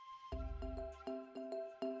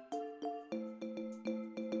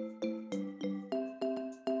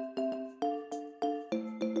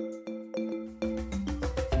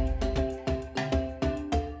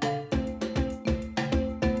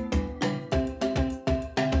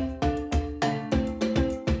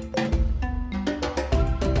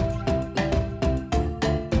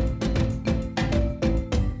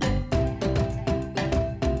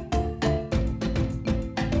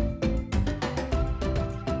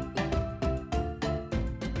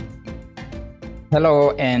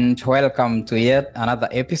Hello and welcome to yet another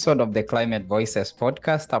episode of the Climate Voices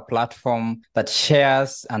podcast, a platform that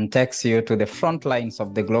shares and takes you to the front lines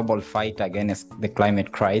of the global fight against the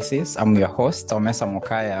climate crisis. I'm your host, Omesa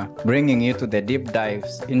Mokaya, bringing you to the deep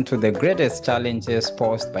dives into the greatest challenges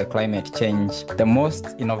posed by climate change, the most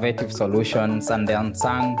innovative solutions, and the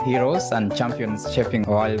unsung heroes and champions shaping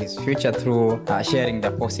the world's future through sharing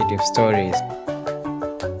their positive stories.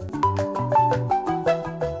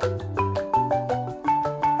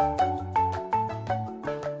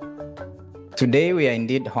 Today, we are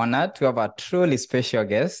indeed honored to have a truly special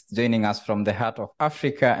guest joining us from the heart of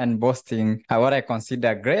Africa and boasting what I consider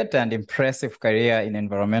a great and impressive career in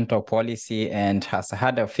environmental policy and has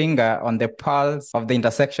had a finger on the pulse of the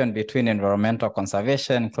intersection between environmental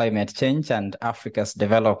conservation, climate change, and Africa's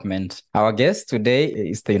development. Our guest today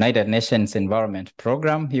is the United Nations Environment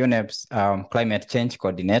Program, UNEP's Climate Change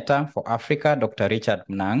Coordinator for Africa, Dr. Richard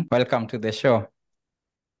Mnang. Welcome to the show.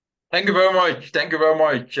 Thank you very much. Thank you very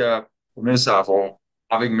much, Mesa, for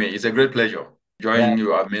having me. It's a great pleasure joining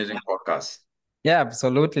your amazing podcast. Yeah,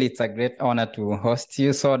 absolutely. It's a great honor to host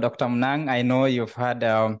you. So, Dr. Mnang, I know you've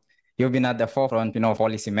been at the forefront,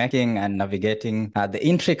 policy making and navigating the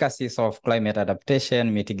intricacies of climate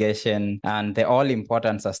adaptation, mitigation, and the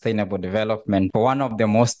all-important sustainable development for one of the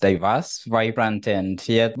most diverse, vibrant, and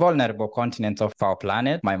yet vulnerable continents of our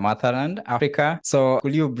planet, my motherland, Africa. So,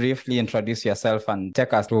 could you briefly introduce yourself and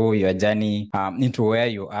take us through your journey into where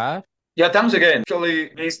you are? Yeah, thanks again. Actually,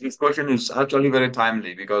 this discussion is actually very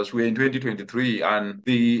timely because we're in 2023 and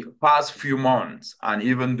the past few months and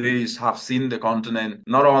even days have seen the continent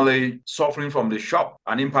not only suffering from the shock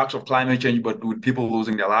and impacts of climate change, but with people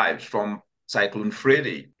losing their lives from Cyclone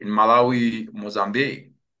Freddy in Malawi,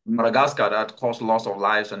 Mozambique, Madagascar that caused loss of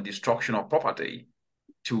lives and destruction of property,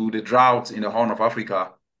 to the droughts in the Horn of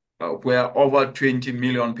Africa where over 20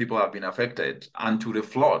 million people have been affected, and to the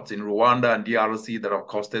floods in Rwanda and DRC that have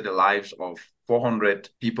costed the lives of 400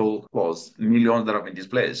 people plus millions that have been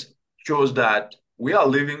displaced, shows that we are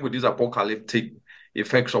living with these apocalyptic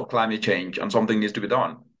effects of climate change and something needs to be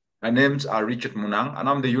done. My names are Richard Munang, and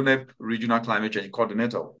I'm the UNEP Regional Climate Change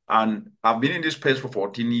Coordinator. And I've been in this space for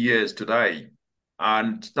 14 years today.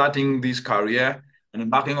 And starting this career, and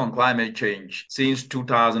embarking on climate change since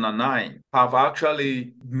 2009 have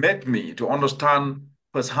actually made me to understand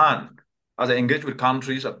firsthand as I engage with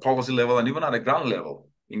countries at policy level and even at the ground level,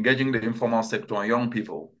 engaging the informal sector and young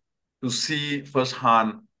people to see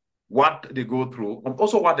firsthand what they go through and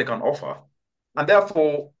also what they can offer. And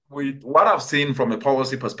therefore, with what I've seen from a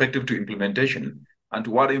policy perspective to implementation, and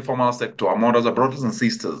to what the informal sector, our mothers, our brothers and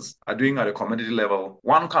sisters are doing at a community level,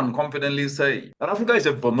 one can confidently say that Africa is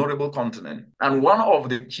a vulnerable continent. And one of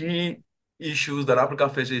the key issues that Africa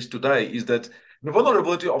faces today is that the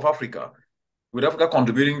vulnerability of Africa, with Africa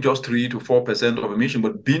contributing just 3 to 4% of emission,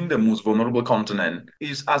 but being the most vulnerable continent,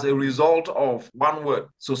 is as a result of one word,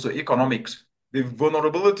 socioeconomics. The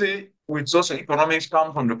vulnerability with socioeconomics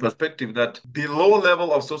comes from the perspective that the low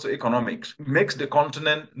level of socioeconomics makes the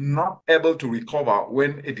continent not able to recover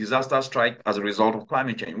when a disaster strikes as a result of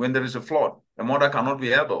climate change. When there is a flood, a mother cannot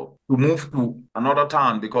be able to move to another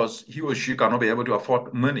town because he or she cannot be able to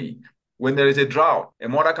afford money. When there is a drought, a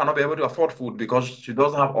mother cannot be able to afford food because she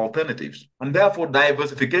doesn't have alternatives. And therefore,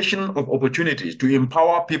 diversification of opportunities to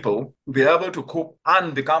empower people to be able to cope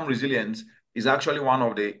and become resilient is actually one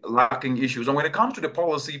of the lacking issues. And when it comes to the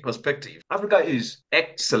policy perspective, Africa is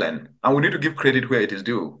excellent, and we need to give credit where it is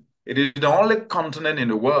due. It is the only continent in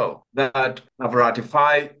the world that have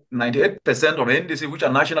ratified 98% of NDC, which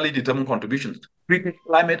are nationally determined contributions,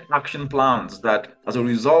 climate action plans that, as a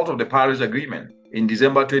result of the Paris Agreement, in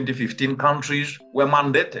December 2015, countries were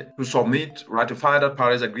mandated to submit, ratify that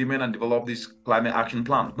Paris Agreement and develop these climate action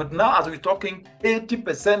plans. But now, as we're talking,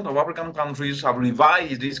 80% of African countries have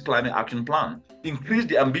revised this climate action plan, increased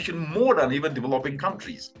the ambition more than even developing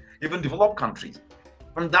countries, even developed countries.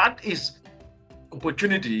 And that is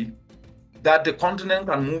opportunity that the continent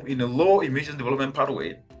can move in a low emissions development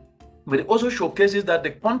pathway. But it also showcases that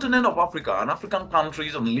the continent of Africa and African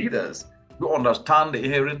countries and leaders to understand the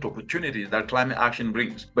inherent opportunities that climate action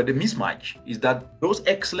brings. But the mismatch is that those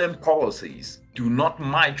excellent policies do not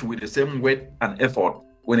match with the same weight and effort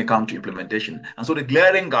when it comes to implementation. And so the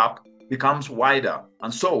glaring gap becomes wider.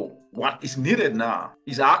 And so what is needed now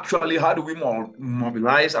is actually how do we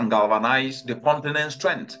mobilize and galvanize the continent's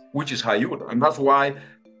strength, which is high youth. And that's why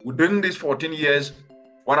within these 14 years,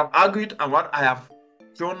 what I've argued and what I have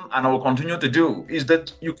shown and I will continue to do is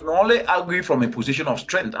that you can only argue from a position of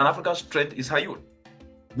strength, and Africa's strength is high youth.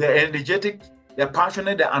 They're energetic, they're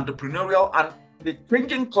passionate, they're entrepreneurial, and the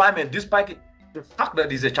changing climate, despite The fact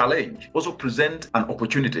that it's a challenge also presents an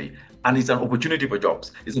opportunity, and it's an opportunity for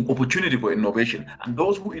jobs. It's an opportunity for innovation. And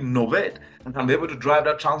those who innovate and can be able to drive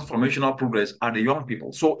that transformational progress are the young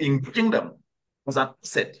people. So engaging them as an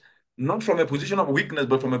asset, not from a position of weakness,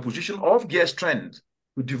 but from a position of their strength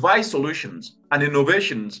to devise solutions and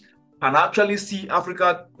innovations can actually see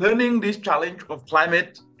Africa turning this challenge of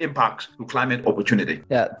climate impact to climate opportunity.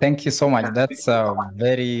 Yeah, thank you so much. That's a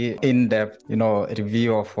very in-depth,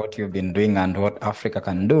 review of what you've been doing and what Africa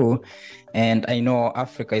can do. And I know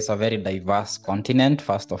Africa is a very diverse continent,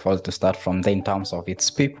 first of all, to start from there in terms of its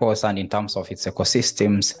peoples and in terms of its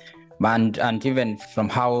ecosystems. And even from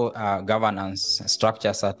how governance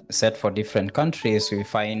structures are set for different countries, we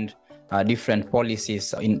find different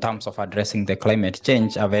policies in terms of addressing the climate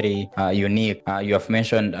change are very unique. You have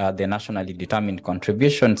mentioned the nationally determined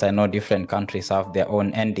contributions. I know different countries have their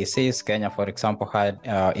own NDCs. Kenya, for example, had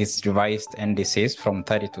its revised NDCs from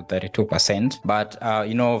 30 to 32%. But,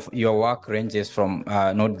 your work ranges from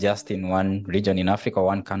not just in one region in Africa,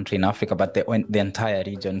 one country in Africa, but the entire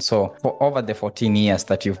region. So for over the 14 years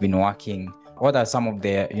that you've been working, what are some of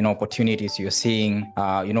the opportunities you're seeing?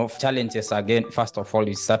 Challenges again. First of all,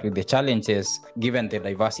 you start with the challenges given the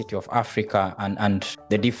diversity of Africa and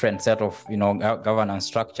the different set of governance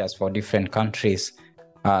structures for different countries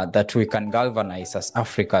that we can galvanize as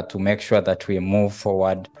Africa to make sure that we move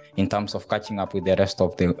forward in terms of catching up with the rest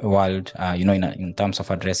of the world. In terms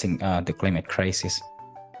of addressing the climate crisis.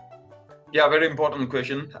 Yeah, very important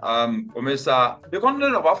question. Omesa, the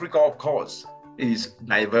continent of Africa, of course, is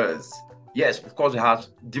diverse. Yes, of course, it has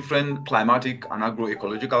different climatic and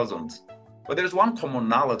agroecological zones. But there is one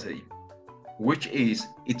commonality, which is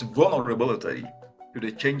its vulnerability to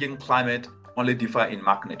the changing climate only differ in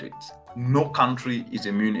magnitudes. No country is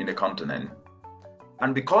immune in the continent.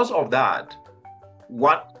 And because of that,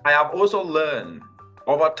 what I have also learned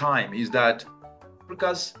over time is that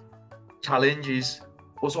Africa's challenges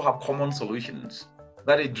also have common solutions.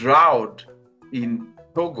 That a drought in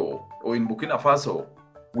Togo or in Burkina Faso,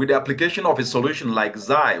 with the application of a solution like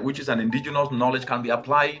Zai, which is an indigenous knowledge, can be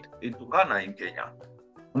applied into Ghana in Kenya.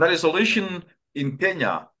 And that a solution in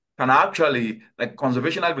Kenya can actually, like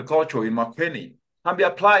conservation agriculture in Makwene, can be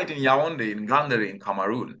applied in Yaoundé, in Gandere, in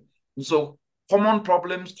Cameroon. So common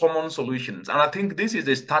problems, common solutions. And I think this is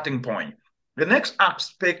a starting point. The next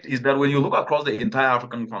aspect is that when you look across the entire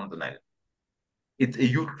African continent, it's a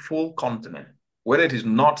youthful continent, whether it is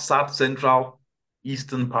north, south, central,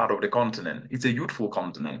 eastern part of the continent. It's a youthful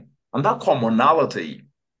continent. And that commonality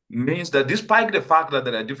means that despite the fact that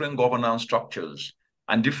there are different governance structures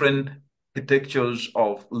and different architectures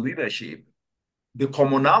of leadership, the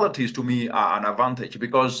commonalities to me are an advantage,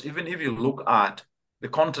 because even if you look at the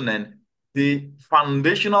continent, the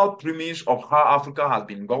foundational premise of how Africa has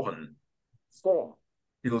been governed for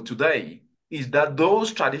till today is that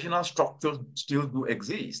those traditional structures still do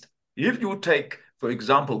exist. If you take, for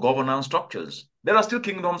example, governance structures, there are still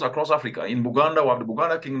kingdoms across Africa. In Buganda, we have the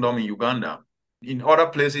Buganda Kingdom in Uganda. In other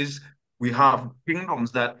places, we have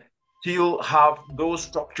kingdoms that still have those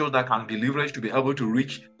structures that can be leveraged to be able to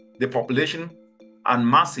reach the population and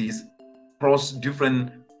masses across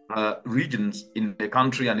different regions in the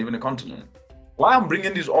country and even the continent. Why I'm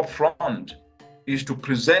bringing this up front is to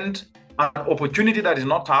present an opportunity that is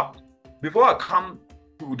not tapped. Before I come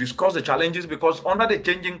to discuss the challenges, because under the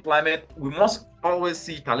changing climate, we must always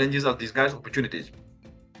see challenges as disguised opportunities.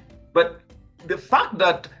 But the fact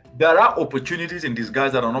that there are opportunities in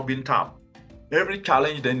disguise that are not being tapped, every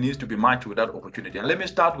challenge then needs to be matched with that opportunity. And let me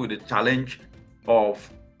start with the challenge of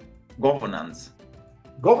governance.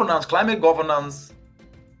 Climate governance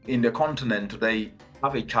in the continent today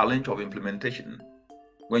have a challenge of implementation.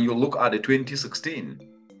 When you look at the 2016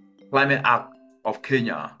 Climate Act of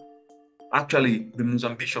Kenya, actually the most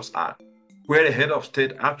ambitious act, where the head of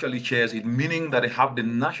state actually chairs it, meaning that they have the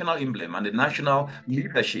national emblem and the national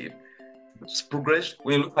leadership. It's progress.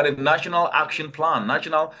 When you look at the national action plan,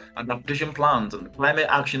 national adaptation plans, and climate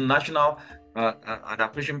action, national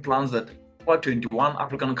adaptation plans that over 21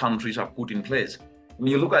 African countries have put in place. When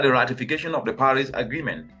you look at the ratification of the Paris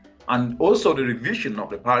Agreement and also the revision of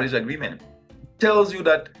the Paris Agreement, it tells you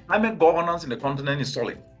that climate governance in the continent is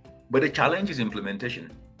solid, but the challenge is implementation.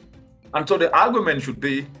 And so the argument should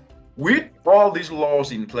be, with all these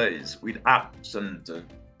laws in place, with acts and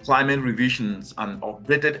climate revisions and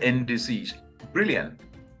updated NDCs, brilliant.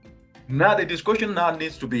 Now the discussion now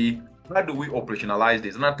needs to be, how do we operationalize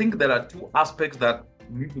this? And I think there are two aspects that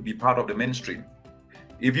need to be part of the mainstream.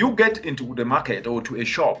 If you get into the market or to a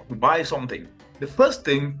shop to buy something, the first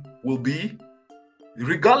thing will be,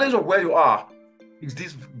 regardless of where you are,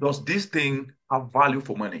 does this thing have value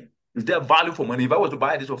for money? Is there value for money? If I was to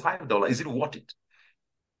buy this for $5, is it worth it?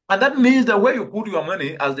 And that means that where you put your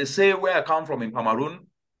money, as they say where I come from in Cameroon,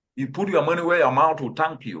 you put your money where your mouth will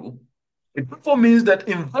thank you. It therefore means that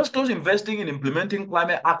investors investing in implementing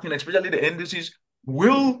climate action, especially the NDCs,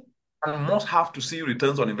 will and must have to see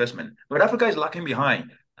returns on investment. But Africa is lacking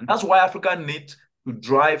behind. And that's why Africa needs to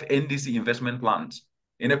drive NDC investment plans.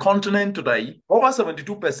 In a continent today, over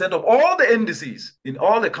 72% of all the NDCs in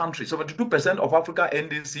all the countries, 72% of Africa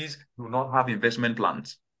NDCs do not have investment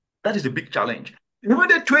plans. That is a big challenge. Even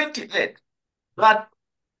the 28 that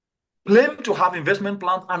claim to have investment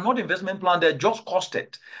plans are not investment plans, they're just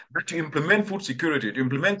costed. But to implement food security, to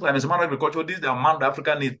implement climate smart agriculture, this is the amount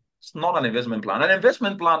Africa needs. It's not an investment plan. An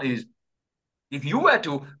investment plan is if you were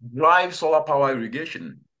to drive solar power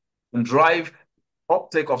irrigation and drive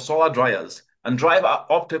uptake of solar dryers and drive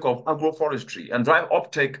uptake of agroforestry and drive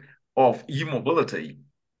uptake of e-mobility,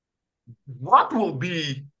 what will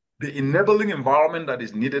be the enabling environment that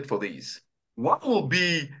is needed for these? What will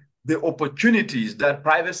be the opportunities that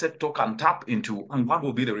private sector can tap into, and what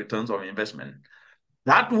will be the returns on investment?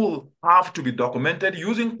 That will have to be documented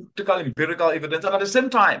using practical empirical evidence. And at the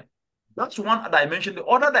same time, that's one dimension. The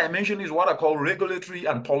other dimension is what I call regulatory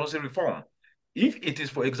and policy reform. If it is,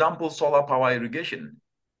 for example, solar power irrigation,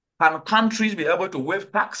 can countries be able to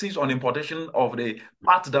waive taxes on importation of the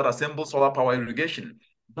parts that assemble solar power irrigation?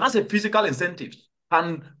 That's a physical incentive.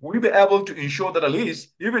 And we be able to ensure that at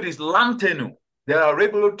least if it is land tenure, there are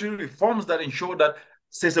regulatory reforms that ensure that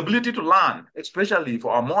accessibility to land, especially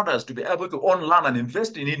for our mothers to be able to own land and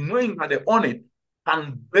invest in it, knowing that they own it,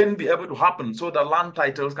 can then be able to happen so that land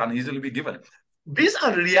titles can easily be given. These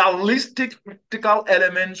are realistic, practical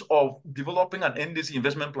elements of developing an NDC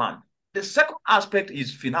investment plan. The second aspect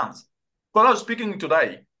is finance. Because I was speaking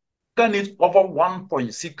today, Africa needs over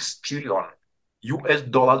 1.6 trillion US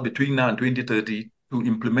dollars between now and 2030 to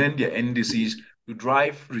implement their NDCs to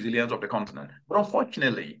drive resilience of the continent. But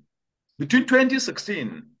unfortunately, between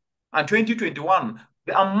 2016 and 2021,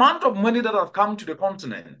 the amount of money that has come to the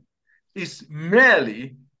continent is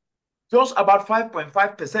merely just about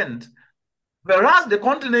 5.5%, whereas the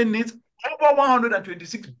continent needs over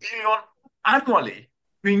 126 billion annually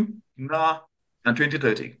between now and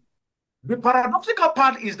 2030. The paradoxical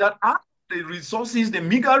part is that out of the resources, the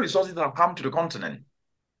meager resources that have come to the continent,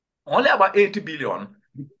 only about 80 billion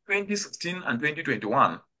between 2016 and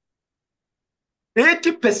 2021.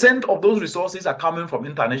 80% of those resources are coming from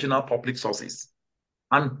international public sources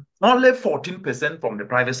and only 14% from the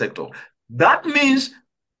private sector. That means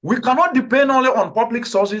we cannot depend only on public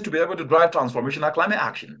sources to be able to drive transformational climate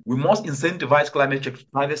action. We must incentivize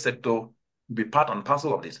private sector to be part and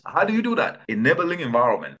parcel of this. How do you do that? Enabling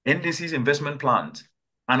environment, NDC's investment plans,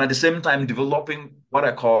 and at the same time developing what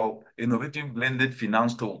I call innovative blended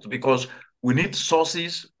finance tools, because we need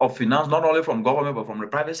sources of finance, not only from government, but from the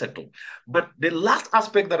private sector. But the last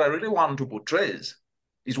aspect that I really want to portray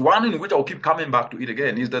is one in which I'll keep coming back to it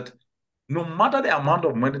again, is that no matter the amount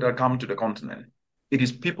of money that comes to the continent, it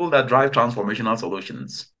is people that drive transformational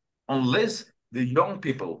solutions. Unless the young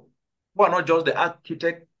people who are not just the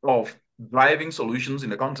architect of driving solutions in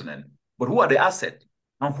the continent, but who are the asset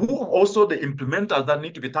and who are also the implementers that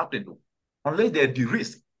need to be tapped into, unless they're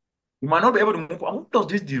de-risked, we might not be able to move. And what does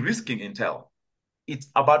this de-risking entail? It's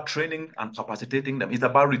about training and capacitating them. It's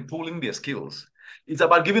about retooling their skills. It's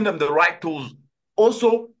about giving them the right tools.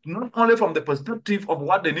 Also, not only from the perspective of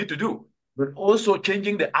what they need to do, but also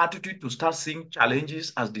changing the attitude to start seeing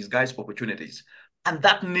challenges as disguised opportunities. And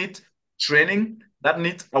that needs training, that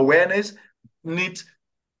needs awareness, needs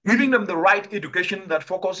giving them the right education that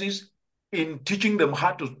focuses in teaching them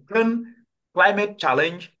how to turn climate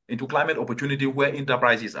challenge into climate opportunity where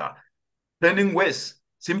enterprises are. Turning waste,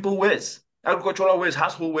 simple waste, agricultural waste,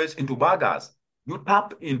 household waste into biogas. You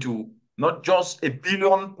tap into not just a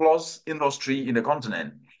billion plus industry in the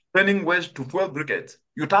continent, turning waste to fuel briquettes.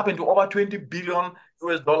 You tap into over 20 billion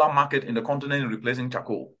US dollar market in the continent replacing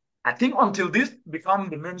charcoal. I think until this becomes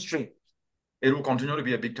the mainstream, it will continue to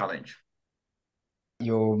be a big challenge.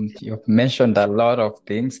 You've mentioned a lot of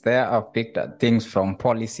things there. I've picked things from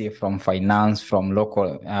policy, from finance, from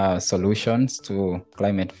local solutions to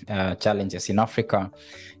climate challenges in Africa.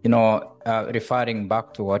 Referring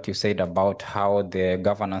back to what you said about how the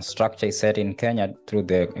governance structure is set in Kenya through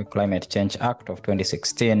the Climate Change Act of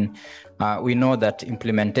 2016, we know that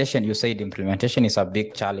implementation is a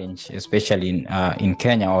big challenge, especially in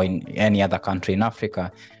Kenya or in any other country in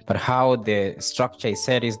Africa. But how the structure is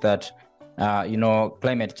set is that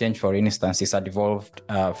climate change, for instance, is a devolved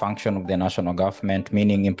function of the national government,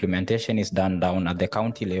 meaning implementation is done down at the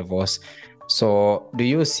county levels. So do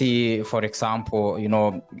you see, for example,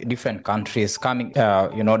 different countries coming,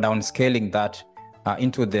 downscaling that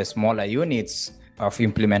into the smaller units of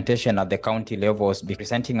implementation at the county levels,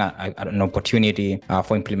 presenting an opportunity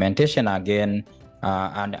for implementation again?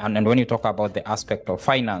 And when you talk about the aspect of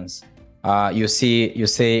finance, you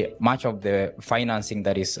say much of the financing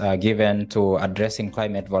that is given to addressing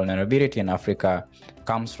climate vulnerability in Africa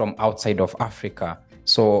comes from outside of Africa.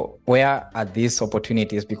 So where are these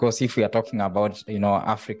opportunities? Because if we are talking about,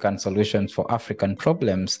 African solutions for African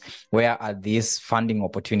problems, where are these funding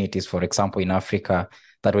opportunities, for example, in Africa,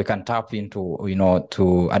 that we can tap into,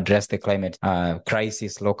 to address the climate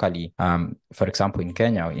crisis locally, for example, in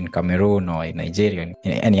Kenya, in Cameroon, or in Nigeria,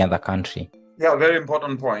 in any other country? Yeah, very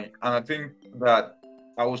important point. And I think that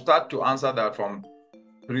I will start to answer that from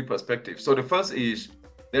three perspectives. So the first is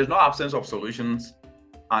there's no absence of solutions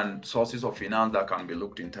and sources of finance that can be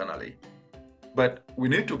looked internally. But we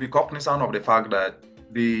need to be cognizant of the fact that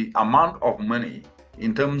the amount of money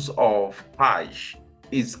in terms of cash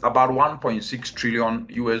is about 1.6 trillion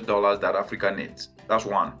US dollars that Africa needs. That's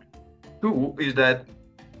one. Two is that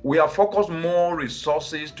we have focused more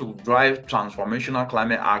resources to drive transformational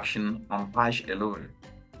climate action on cash alone.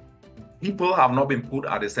 People have not been put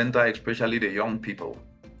at the center, especially the young people,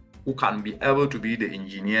 who can be able to be the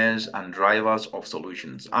engineers and drivers of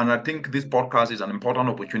solutions. And I think this podcast is an important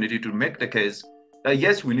opportunity to make the case that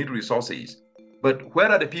yes, we need resources, but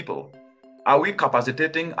where are the people? Are we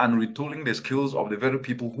capacitating and retooling the skills of the very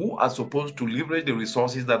people who are supposed to leverage the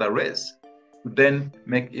resources that are raised to then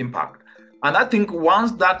make impact? And I think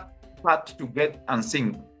once that starts to get and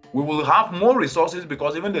sink, we will have more resources,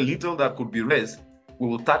 because even the little that could be raised, we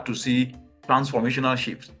will start to see transformational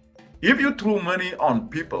shifts. If you throw money on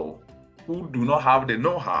people who do not have the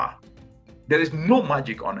know-how, there is no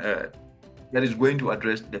magic on earth that is going to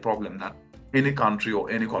address the problem that any country or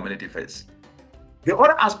any community faces. The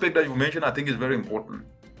other aspect that you mentioned, I think, is very important.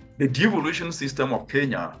 The devolution system of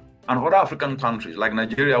Kenya and other African countries like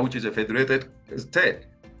Nigeria, which is a federated state,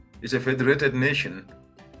 is a federated nation,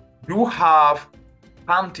 do have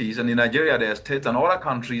counties, and in Nigeria there are states and other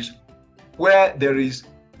countries where there is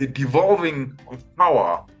the devolving of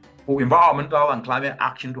power for environmental and climate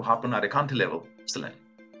action to happen at the county level. Excellent.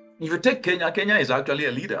 If you take Kenya, Kenya is actually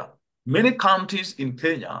a leader. Many counties in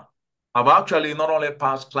Kenya have actually not only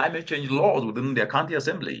passed climate change laws within their county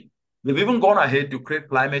assembly, they've even gone ahead to create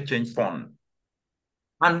climate change fund.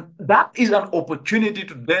 And that is an opportunity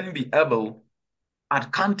to then be able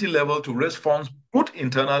at county level to raise funds both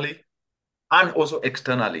internally and also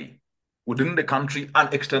externally within the country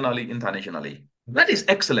and externally internationally. That is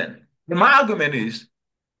excellent. My argument is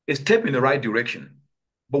a step in the right direction.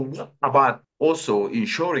 But what about also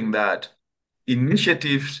ensuring that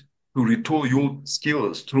initiatives to retool youth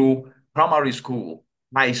skills through primary school,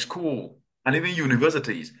 high school, and even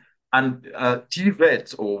universities, and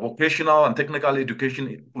TVETs or vocational and technical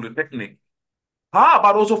education, polytechnic, how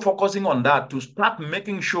about also focusing on that to start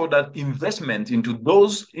making sure that investment into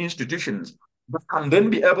those institutions that can then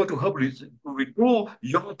be able to help retool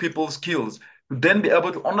young people's skills, to then be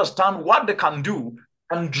able to understand what they can do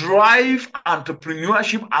and drive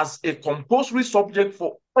entrepreneurship as a compulsory subject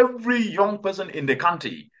for every young person in the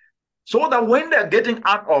country, so that when they're getting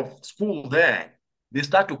out of school there, they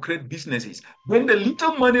start to create businesses. When the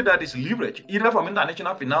little money that is leveraged, either from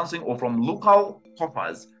international financing or from local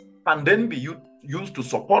coffers, can then be used to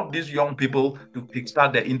support these young people to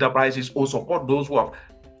kickstart their enterprises or support those who have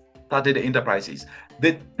started the enterprises.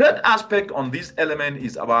 The third aspect on this element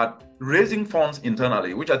is about raising funds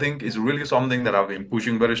internally, which I think is really something that I've been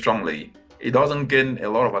pushing very strongly. It doesn't gain a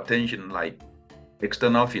lot of attention like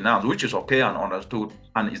external finance, which is okay and understood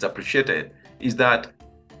and is appreciated, is that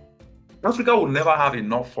Africa will never have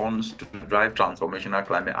enough funds to drive transformational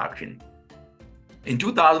climate action. In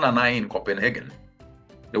 2009 in Copenhagen,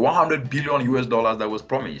 the 100 billion US dollars that was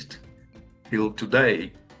promised till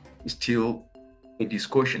today is still a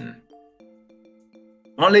discussion.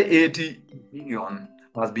 Only 80 billion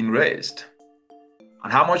has been raised.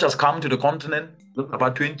 And how much has come to the continent?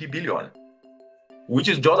 About 20 billion, which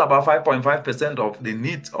is just about 5.5% of the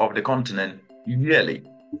needs of the continent yearly.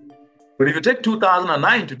 But if you take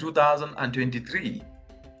 2009 to 2023,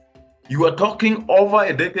 you are talking over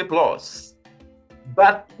a decade plus.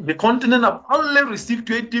 But the continent have only received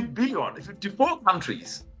 20 billion, 54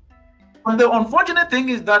 countries. And the unfortunate thing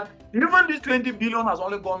is that even this 20 billion has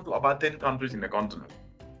only gone to about 10 countries in the continent.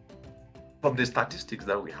 From the statistics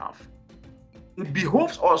that we have, it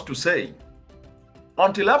behoves us to say,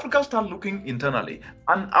 until Africa starts looking internally,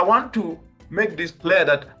 and I want to make this clear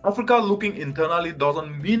that Africa looking internally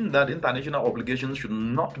doesn't mean that international obligations should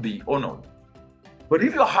not be honored. But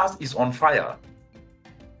if your house is on fire,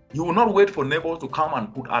 you will not wait for neighbors to come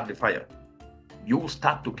and put out the fire. You will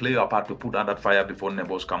start to play your part to put out that fire before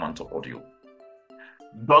neighbors come and support you.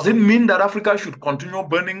 Does it mean that Africa should continue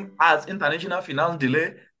burning as international finance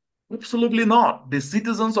delay? Absolutely not. The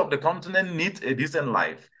citizens of the continent need a decent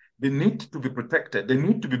life. They need to be protected. They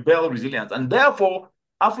need to be well resilient. And therefore,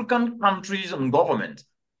 African countries and governments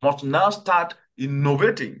must now start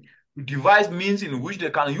innovating to devise means in which they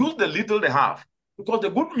can use the little they have. Because the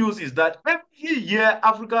good news is that every year,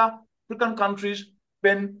 African countries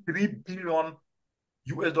spend 3 billion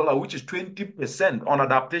US dollar, which is 20% on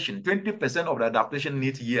adaptation, 20% of the adaptation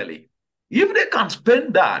needs yearly. If they can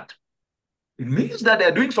spend that, it means that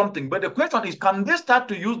they're doing something. But the question is, can they start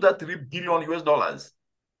to use that 3 billion US dollars?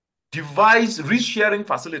 Devise risk sharing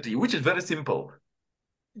facility, which is very simple.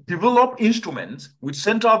 Develop instruments with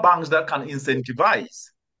central banks that can incentivize,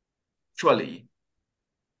 actually,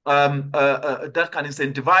 that can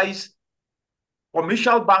incentivize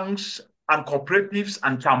commercial banks and cooperatives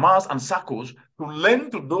and chamas and SACCOs to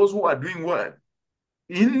lend to those who are doing well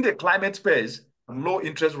in the climate space, low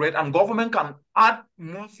interest rate, and government can add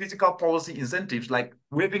more physical policy incentives like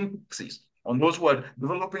waiving taxes on those who are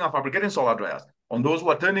developing and fabricating solar dryers, on those who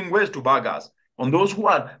are turning waste to biogas, on those who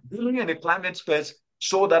are dealing in the climate space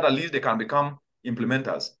so that at least they can become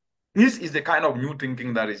implementers. This is the kind of new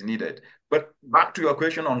thinking that is needed. But back to your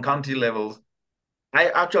question on county levels, I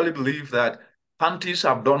actually believe that counties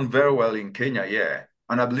have done very well in Kenya, yeah.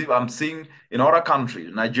 And I believe I'm seeing in other countries,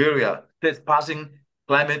 Nigeria, states passing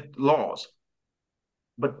climate laws.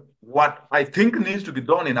 But what I think needs to be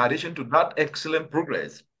done in addition to that excellent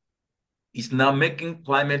progress is now making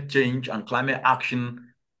climate change and climate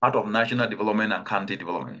action part of national development and county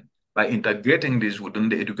development by integrating this within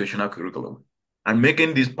the educational curriculum and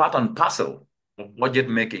making this part and parcel of budget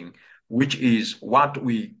making, which is what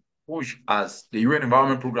we push as the UN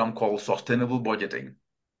Environment Program called sustainable budgeting.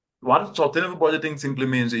 What sustainable budgeting simply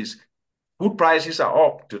means is food prices are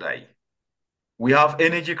up today. We have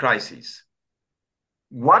energy crisis.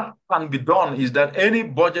 What can be done is that any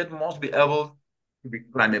budget must be able to be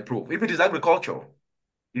climate proof. If it is agriculture,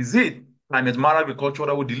 is it climate smart agriculture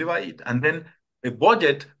that will deliver it? And then a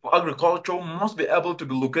budget for agriculture must be able to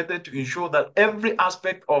be located to ensure that every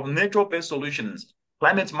aspect of nature-based solutions,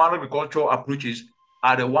 climate smart agriculture approaches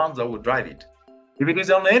are the ones that will drive it. If it is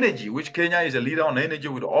on energy, which Kenya is a leader on energy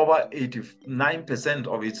with over 89%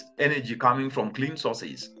 of its energy coming from clean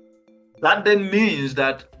sources, that then means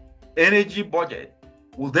that energy budget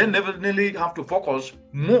will then definitely have to focus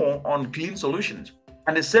more on clean solutions.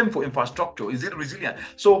 And the same for infrastructure. Is it resilient?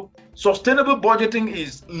 So sustainable budgeting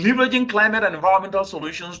is leveraging climate and environmental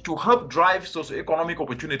solutions to help drive socioeconomic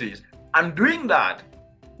opportunities. And doing that,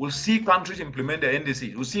 we'll see countries implement their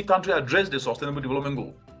NDCs. We'll see countries address the sustainable development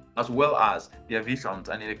goal, as well as their visions.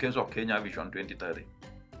 And in the case of Kenya, Vision 2030.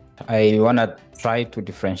 I want to try to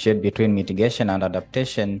differentiate between mitigation and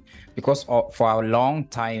adaptation because for a long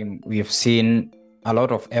time, we've seen a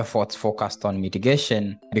lot of efforts focused on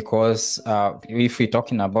mitigation because if we're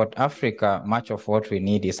talking about Africa, much of what we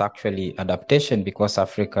need is actually adaptation because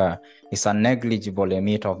Africa is a negligible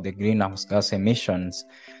emitter of the greenhouse gas emissions.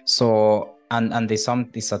 So, and there's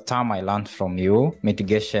a term I learned from you,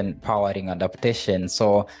 mitigation powering adaptation.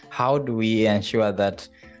 So how do we ensure that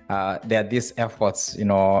there are these efforts,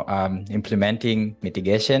 implementing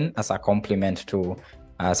mitigation as a complement to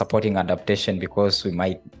supporting adaptation, because we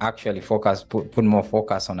might actually put more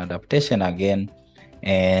focus on adaptation again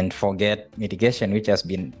and forget mitigation, which has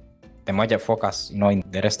been a major focus, in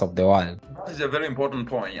the rest of the world. That is a very important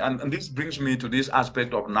point. And this brings me to this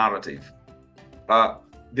aspect of narrative.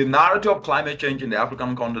 The narrative of climate change in the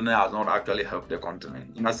African continent has not actually helped the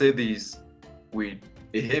continent. And I say this with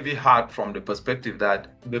a heavy heart from the perspective that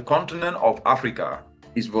the continent of Africa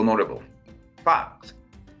is vulnerable. Fact.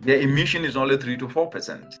 Their emission is only 3 to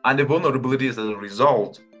 4%. And the vulnerability is as a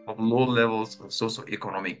result of low levels of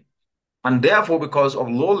socioeconomic. And therefore, because of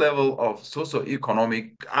low level of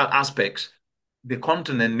socioeconomic aspects, the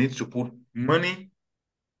continent needs to put money,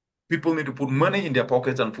 people need to put money in their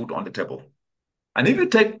pockets and food on the table. And if you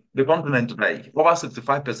take the continent today, over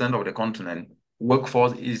 65% of the continent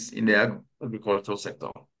workforce is in the agricultural sector.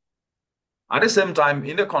 At the same time,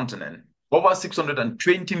 in the continent, over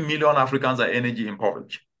 620 million Africans are energy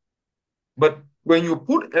impoverished. But when you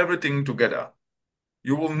put everything together,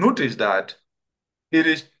 you will notice that it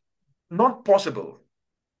is not possible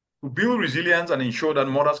to build resilience and ensure that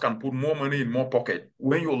mothers can put more money in more pocket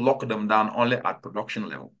when you lock them down only at production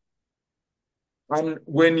level. And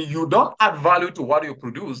when you don't add value to what you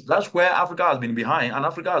produce, that's where Africa has been behind, and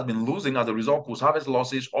Africa has been losing as a result of post-harvest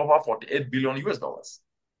losses over 48 billion US dollars.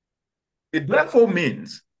 It therefore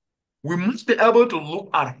means we must be able to look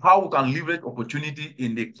at how we can leverage opportunity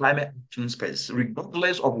in the climate action space,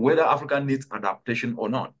 regardless of whether Africa needs adaptation or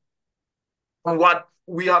not. And what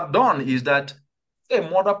we have done is that a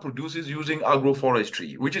mother produces using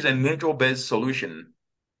agroforestry, which is a nature-based solution,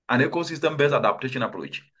 an ecosystem-based adaptation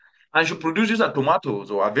approach. And she produces her tomatoes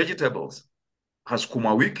or her vegetables as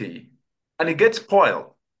kumawiki, and it gets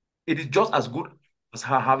spoiled. It is just as good as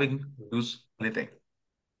her having produced anything.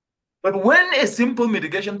 But when a simple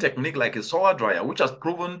mitigation technique like a solar dryer, which has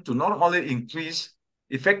proven to not only increase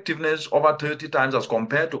effectiveness over 30 times as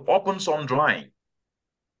compared to open sun drying,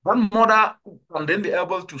 one mother can then be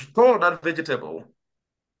able to store that vegetable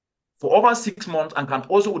for over 6 months and can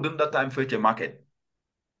also within that time fetch a market.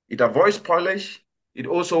 It avoids spoilage. It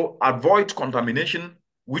also avoids contamination,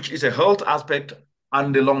 which is a health aspect.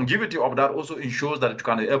 And the longevity of that also ensures that you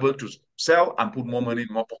can be able to sell and put more money in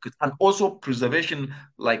more pockets. And also preservation,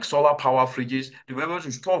 like solar power fridges, to be able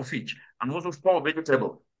to store fish and also store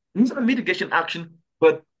vegetable. These are mitigation action,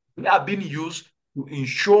 but they are being used to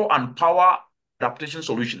ensure and power adaptation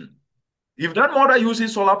solution. If that mother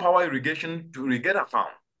uses solar power irrigation to irrigate a farm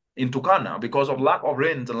in Turkana because of lack of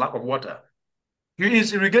rains and lack of water, he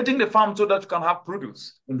is irrigating the farm so that you can have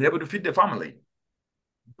produce and be able to feed the family.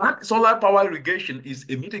 That solar power irrigation is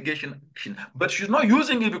a mitigation action, but she's not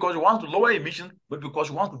using it because she wants to lower emissions, but because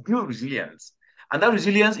she wants to build resilience. And that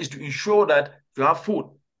resilience is to ensure that you have food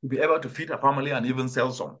to be able to feed a family and even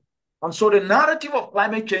sell some. And so the narrative of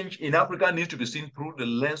climate change in Africa needs to be seen through the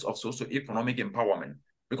lens of socio-economic empowerment.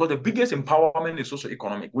 Because the biggest empowerment is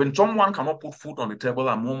socio-economic. When someone cannot put food on the table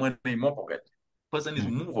and more money in more pocket, the person is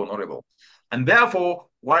more vulnerable. And therefore,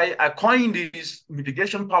 why I coined this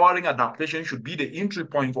mitigation powering adaptation should be the entry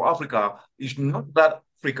point for Africa is not that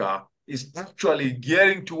Africa is actually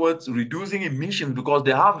gearing towards reducing emissions because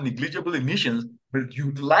they have negligible emissions, but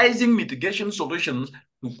utilizing mitigation solutions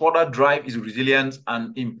to further drive its resilience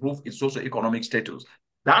and improve its socio-economic status.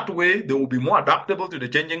 That way, they will be more adaptable to the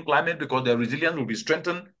changing climate because their resilience will be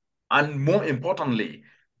strengthened. And more importantly,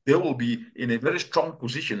 they will be in a very strong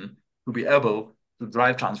position to be able to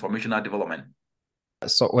drive transformational development.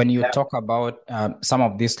 So when you talk about some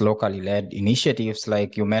of these locally led initiatives,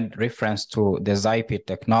 like you made reference to the ZIPIT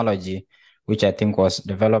technology, which I think was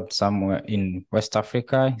developed somewhere in West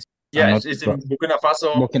Africa. Yes, it's in Burkina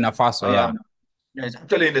Faso. Burkina Faso, yeah. It's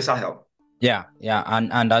actually in the Sahel. Yeah,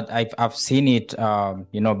 and I've seen it,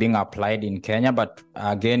 being applied in Kenya. But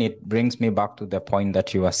again, it brings me back to the point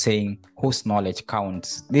that you were saying, whose knowledge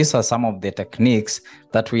counts. These are some of the techniques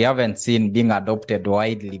that we haven't seen being adopted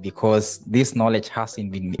widely because this knowledge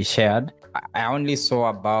hasn't been shared. I only saw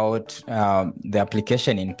about the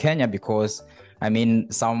application in Kenya because I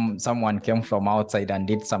mean, someone came from outside and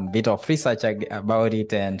did some bit of research about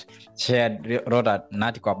it and wrote an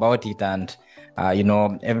article about it, and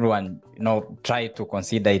everyone try to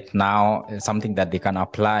consider it now something that they can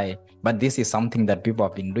apply. But this is something that people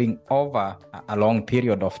have been doing over a long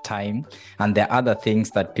period of time, and there are other things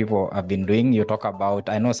that people have been doing. You talk about,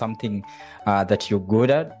 I know something that you're good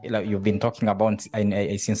at, like you've been talking about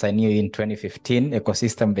since I knew you in 2015,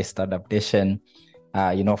 ecosystem-based adaptation.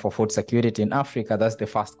 For food security in Africa. That's the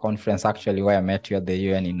first conference actually where I met you at the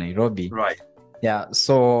UN in Nairobi. Right. Yeah.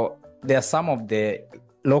 So there are some of the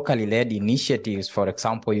locally led initiatives, for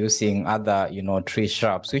example, using other, tree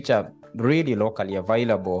shrubs, which are really locally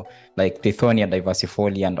available, like Tithonia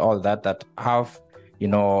diversifolia and all that have,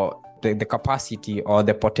 the capacity or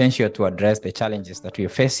the potential to address the challenges that we're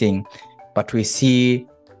facing. But we see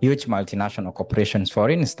huge multinational corporations, for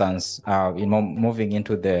instance, moving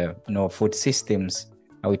into the food systems.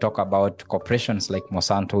 We talk about corporations like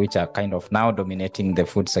Monsanto, which are kind of now dominating the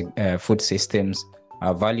food systems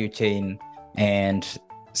value chain, and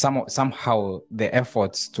somehow the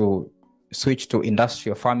efforts to switch to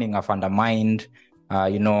industrial farming have undermined,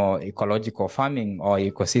 ecological farming or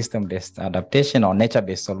ecosystem-based adaptation or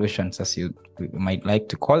nature-based solutions, as you might like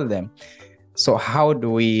to call them. So how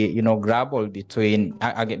do we, grapple between,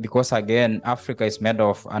 because again, Africa is made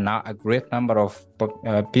of a great number of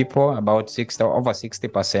people, about over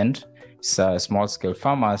 60%, small-scale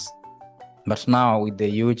farmers. But now with the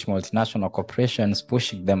huge multinational corporations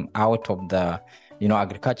pushing them out of the,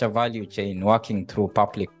 agriculture value chain, working through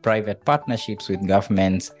public-private partnerships with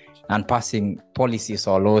governments and passing policies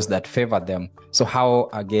or laws that favor them. So how,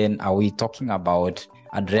 again, are we talking about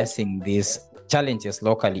addressing these challenges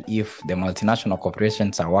locally if the multinational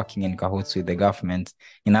corporations are working in cahoots with the government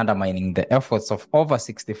in undermining the efforts of over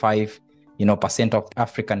 65, percent of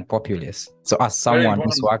African populace. So as Very someone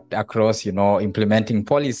who's important. worked across, implementing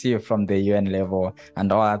policy from the UN level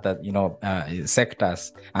and all other,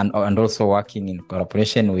 sectors, and also working in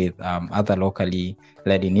cooperation with other locally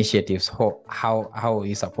led initiatives, how are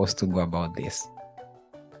you supposed to go about this?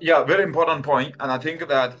 Yeah, very important point. And I think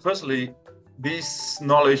that firstly, this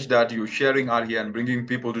knowledge that you're sharing out here and bringing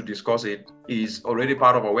people to discuss it is already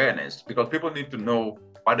part of awareness, because people need to know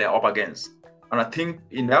what they're up against. And I think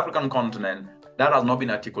in the African continent, that has not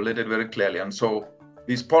been articulated very clearly. And so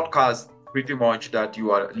this podcast, pretty much that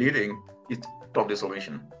you are leading, is part of the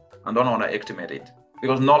solution. And don't underestimate it,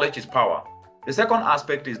 because knowledge is power. The second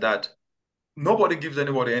aspect is that nobody gives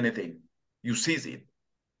anybody anything. You seize it.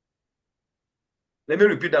 Let me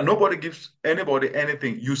repeat that nobody gives anybody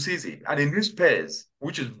anything. You seize it. And in this space,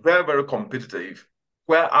 which is very, very competitive,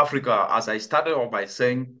 where Africa, as I started off by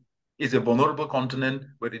saying, is a vulnerable continent,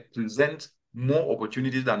 but it presents more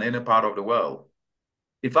opportunities than any part of the world.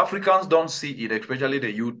 If Africans don't see it, especially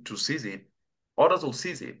the youth, to seize it, others will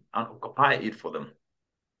seize it and occupy it for them.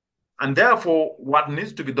 And therefore, what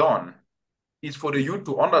needs to be done is for the youth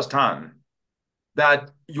to understand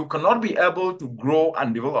that you cannot be able to grow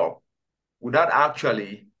and develop without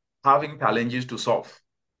actually having challenges to solve.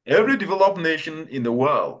 Every developed nation in the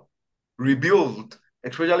world rebuilt,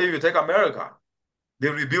 especially if you take America, they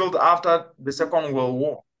rebuilt after the Second World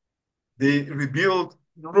War.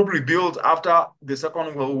 Europe rebuilt after the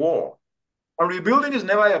Second World War. And rebuilding is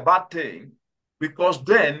never a bad thing, because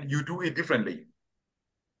then you do it differently.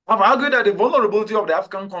 I've argued that the vulnerability of the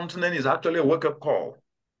African continent is actually a wake-up call.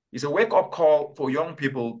 It's a wake-up call for young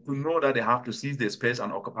people to know that they have to seize the space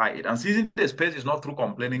and occupy it. And seizing the space is not through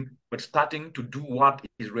complaining, but starting to do what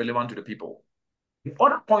is relevant to the people. The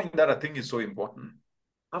other point that I think is so important,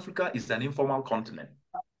 Africa is an informal continent.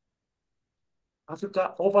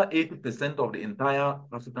 Africa, over 80% of the entire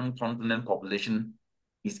African continent population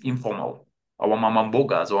is informal. Our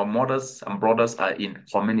mamambogas, our mothers and brothers are in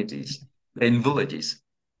communities, they're in villages.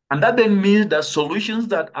 And that then means that solutions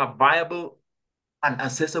that are viable and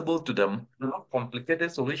accessible to them are not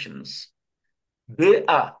complicated solutions. They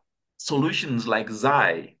are solutions like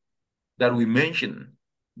Zai that we mentioned,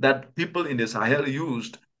 that people in the Sahel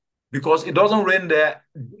used, because it doesn't rain there,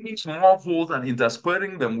 digging small holes and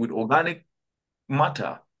interspersing them with organic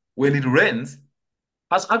matter when it rains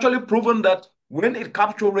has actually proven that when it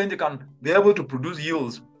captures rain, it can be able to produce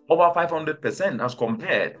yields over 500% as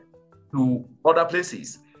compared to other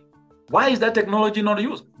places. Why is that technology not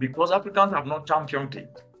used? Because Africans have not championed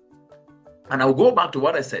it. And I'll go back to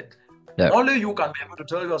what I said. Yeah. Only you can be able to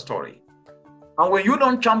tell your story. And when you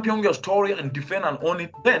don't champion your story and defend and own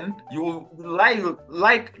it, then you will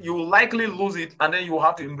likely lose it, and then you will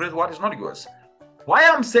have to embrace what is not yours. Why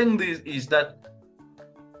I'm saying this is that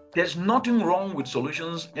there's nothing wrong with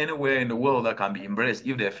solutions anywhere in the world that can be embraced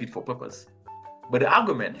if they're fit for purpose. But the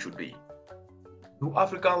argument should be, do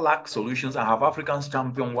Africa lack solutions, and have Africans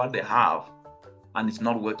championed what they have and it's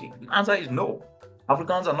not working? The answer is no.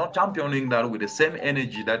 Africans are not championing that with the same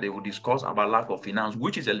energy that they would discuss about lack of finance,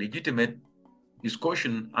 which is a legitimate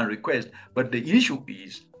discussion and request. But the issue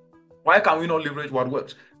is, why can we not leverage what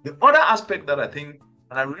works? The other aspect that I think,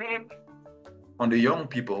 and I really on the young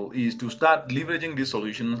people, is to start leveraging these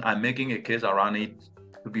solutions and making a case around it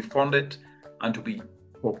to be funded and to be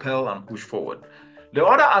propelled and pushed forward. The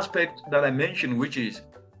other aspect that I mentioned, which is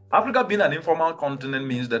Africa being an informal continent,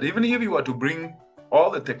 means that even if you were to bring all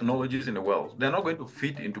the technologies in the world, they're not going to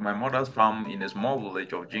fit into my mother's farm in a small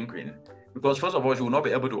village of Jinquin, because first of all, she will not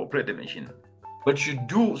be able to operate the machine. But she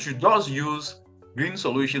does use green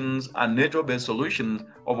solutions and nature-based solutions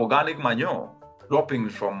of organic manure,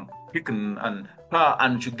 droppings from chicken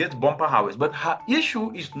and she gets bumper harvest. But her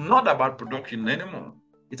issue is not about production anymore.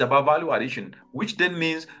 It's about value addition, which then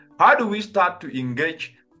means, how do we start to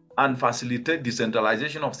engage and facilitate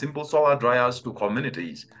decentralization of simple solar dryers to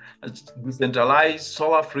communities, decentralized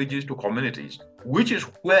solar fridges to communities, which is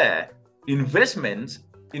where investments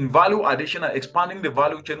in value addition and expanding the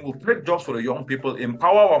value chain will create jobs for the young people,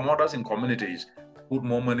 empower our mothers in communities, put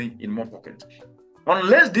more money in more pockets.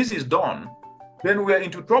 Unless this is done, then we are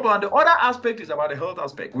into trouble. And the other aspect is about the health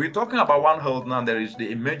aspect. We're talking about One Health now. There is the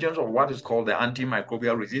emergence of what is called the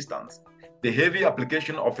antimicrobial resistance. The heavy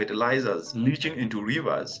application of fertilizers leaching into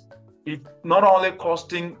rivers, it's not only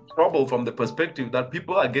costing trouble from the perspective that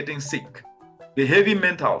people are getting sick. The heavy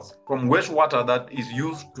metals from wastewater that is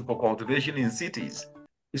used for cultivation in cities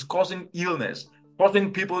is causing illness,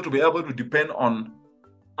 causing people to be able to depend on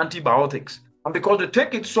antibiotics. And because they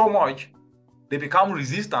take it so much, they become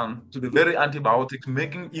resistant to the very antibiotics,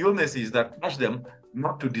 making illnesses that catch them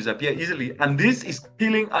not to disappear easily. And this is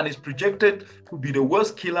killing and is projected to be the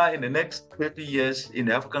worst killer in the next 30 years in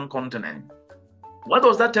the African continent. What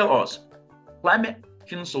does that tell us? Climate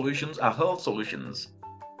change solutions are health solutions.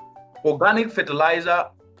 Organic fertilizer,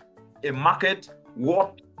 a market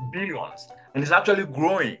worth billions, and it's actually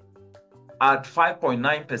growing at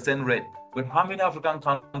 5.9% rate. But how many African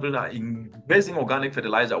countries are investing organic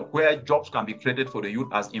fertilizer where jobs can be created for the youth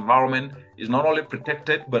as environment is not only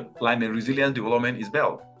protected, but climate resilient development is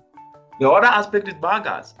built? The other aspect is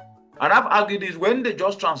biogas. And I've argued is when the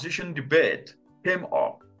just transition debate came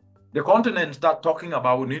up, the continent started talking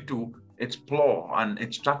about we need to explore and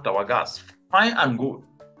extract our gas. Fine and good.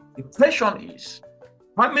 The question is,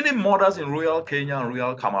 how many mothers in rural Kenya and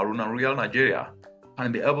rural Cameroon and rural Nigeria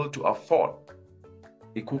can be able to afford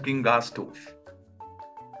a cooking gas stove?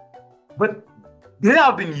 But they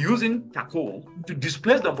have been using charcoal. To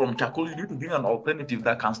displace them from charcoal, you need to bring an alternative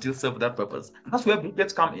that can still serve that purpose. And that's where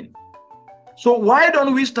briquettes come in. So why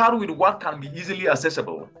don't we start with what can be easily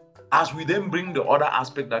accessible as we then bring the other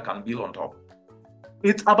aspect that can build on top?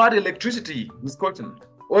 It's about electricity discussion.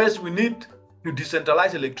 Or else we need to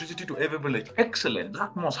decentralize electricity to every village. Excellent,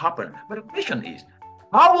 that must happen. But the question is,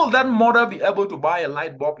 how will that mother be able to buy a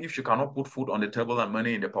light bulb if she cannot put food on the table and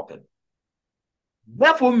money in the pocket?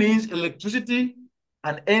 Therefore means electricity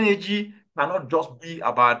and energy cannot just be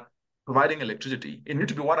about providing electricity. It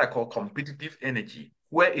needs to be what I call competitive energy,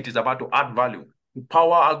 where it is about to add value, to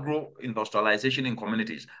power agro-industrialization in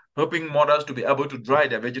communities, helping mothers to be able to dry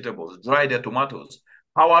their vegetables, dry their tomatoes,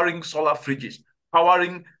 powering solar fridges,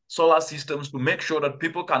 powering solar systems to make sure that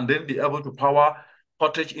people can then be able to power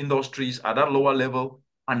cottage industries at that lower level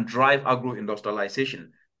and drive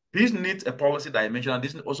agro-industrialization. This needs a policy dimension, and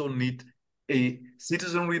this also needs a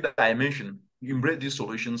citizenry dimension to embrace these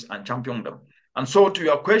solutions and champion them. And so to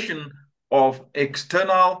your question of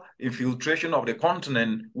external infiltration of the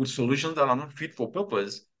continent with solutions that are not fit for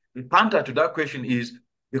purpose, the counter to that question is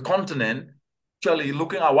the continent actually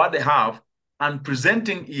looking at what they have and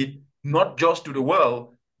presenting it not just to the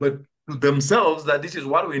world, but to themselves that this is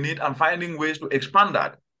what we need and finding ways to expand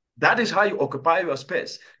that. That is how you occupy your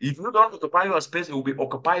space. If you don't occupy your space, it will be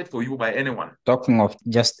occupied for you by anyone. Talking of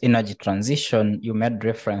just energy transition, you made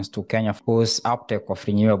reference to Kenya, whose uptake of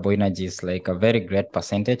renewable energy is like a very great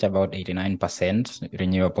percentage, about 89%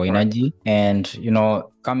 renewable energy. And, you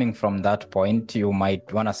know, coming from that point, you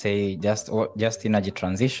might want to say just energy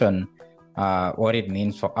transition, what it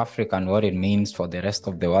means for Africa and what it means for the rest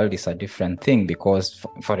of the world is a different thing. Because,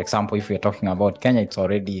 for example, if we're talking about Kenya, it's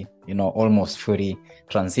already, you know, almost fully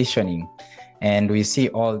transitioning. And we see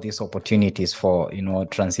all these opportunities for, you know,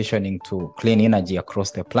 transitioning to clean energy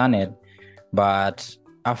across the planet. But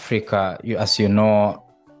Africa, as you know,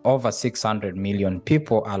 over 600 million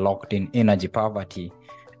people are locked in energy poverty.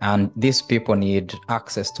 And these people need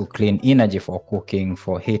access to clean energy for cooking,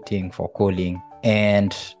 for heating, for cooling.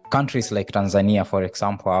 And countries like Tanzania, for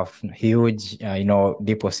example, have huge,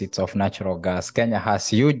 deposits of natural gas. Kenya has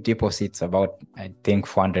huge deposits, about, I think,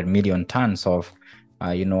 400 million tons of,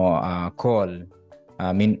 coal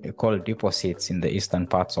deposits in the eastern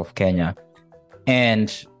parts of Kenya.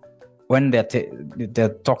 And when they're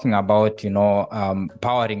talking about,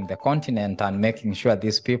 powering the continent and making sure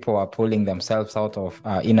these people are pulling themselves out of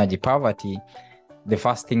energy poverty, the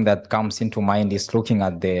first thing that comes into mind is looking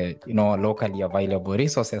at the, locally available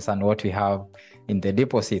resources, and what we have in the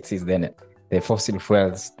deposits is the fossil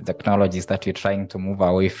fuels, the technologies that we're trying to move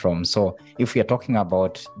away from. So if we're talking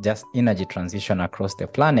about just energy transition across the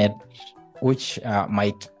planet, which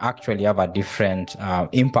might actually have a different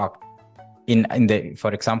impact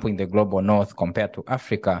for example, in the global north compared to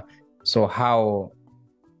Africa. So how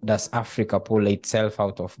does Africa pull itself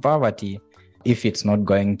out of poverty if it's not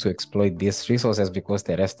going to exploit these resources? Because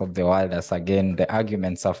the rest of the world, as again, the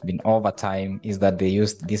arguments have been over time, is that they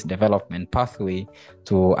used this development pathway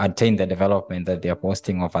to attain the development that they're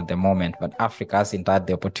boasting of at the moment. But Africa hasn't had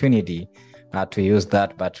the opportunity to use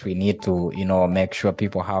that, but we need to, make sure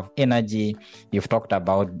people have energy. You've talked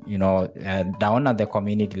about, down at the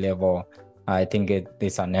community level, I think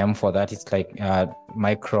there's a name for that. It's like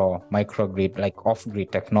microgrid, like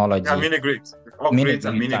off-grid technology. Yeah, mini-grids. Off-grids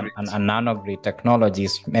and mini-grids. And nanogrid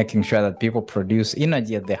technologies, making sure that people produce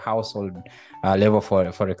energy at the household level,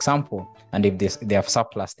 for example. And if they have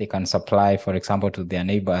surplus, they can supply, for example, to their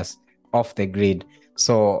neighbors off the grid.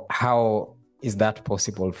 So how is that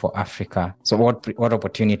possible for Africa? So what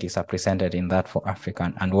opportunities are presented in that for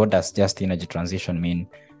Africa? And what does just energy transition mean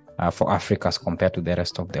for Africa as compared to the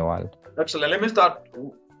rest of the world? Excellent. Let me start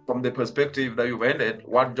from the perspective that you've ended,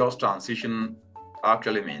 what just transition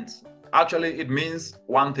actually means. actually it means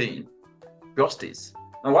one thing: justice.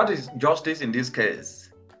 And what is justice in this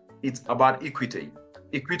case? It's about equity,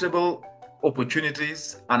 equitable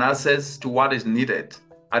opportunities and access to what is needed.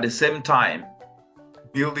 At the same time,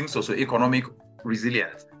 building socioeconomic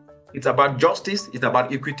resilience. It's about justice, it's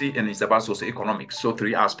about equity, and it's about socioeconomics. So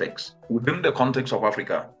three aspects within the context of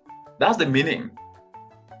Africa. That's the meaning.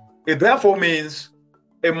 It therefore means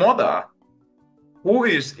a mother who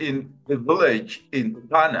is in a village in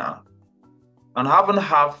Ghana and haven't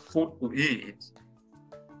have food to eat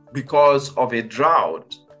because of a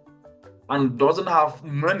drought and doesn't have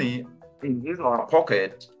money in his or her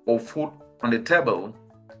pocket or food on the table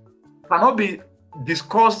cannot be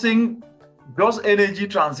discussing just energy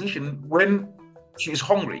transition when she's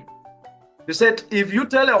hungry. They said if you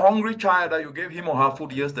tell a hungry child that you gave him or her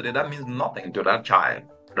food yesterday, that means nothing to that child.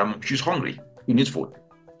 She's hungry. He needs food.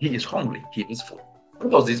 He is hungry. He needs food.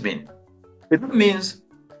 What does this mean? It means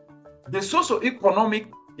the socio-economic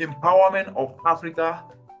empowerment of Africa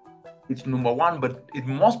is number one, but it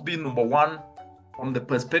must be number one from the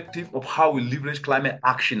perspective of how we leverage climate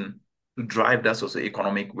action to drive that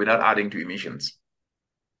socio-economic without adding to emissions.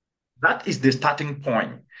 That is the starting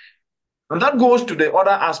point. And that goes to the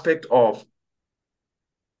other aspect of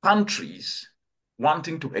countries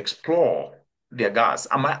wanting to explore their gas.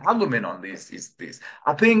 And my argument on this is this.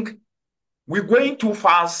 I think we're going too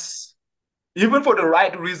fast, even for the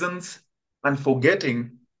right reasons, and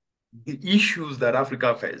forgetting the issues that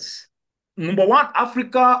Africa faces. Number one,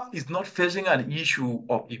 Africa is not facing an issue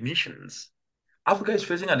of emissions. Africa is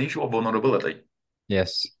facing an issue of vulnerability.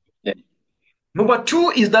 Yes. Number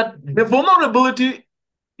two is that the vulnerability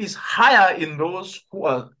is higher in those who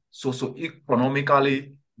are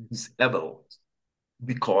socioeconomically disabled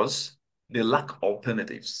because they lack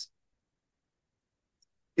alternatives.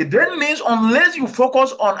 It then means unless you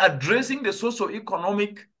focus on addressing the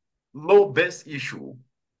socioeconomic low-base issue,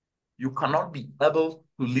 you cannot be able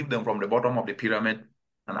to lift them from the bottom of the pyramid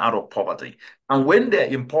and out of poverty. And when they're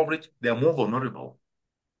impoverished, they're more vulnerable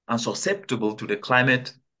and susceptible to the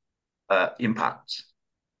climate impact.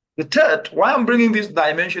 The third, why I'm bringing this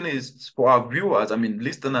dimension is for our viewers,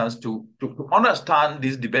 listeners, to understand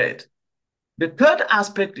this debate. The third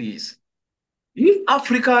aspect is, if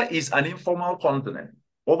Africa is an informal continent,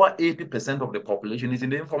 over 80% of the population is in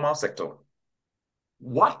the informal sector,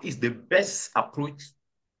 what is the best approach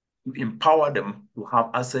to empower them to have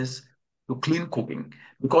access to clean cooking?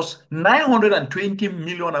 Because 920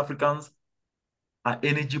 million Africans are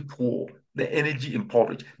energy poor, they're energy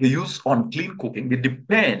impoverished. They use unclean cooking, they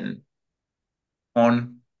depend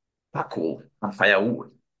on charcoal and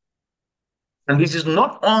firewood. And this is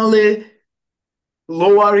not only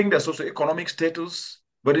lowering their socioeconomic status,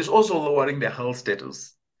 but it's also lowering their health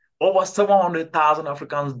status. Over 700,000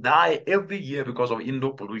 Africans die every year because of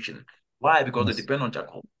indoor pollution. Why? Because they depend on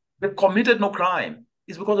charcoal. They committed no crime.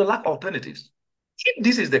 It's because they lack alternatives. If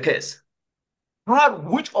this is the case,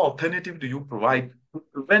 which alternative do you provide to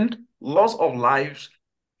prevent loss of lives?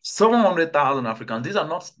 700,000 Africans, these are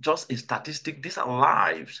not just a statistic, these are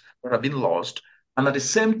lives that have been lost. And at the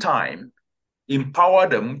same time, empower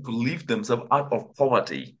them to lift themselves out of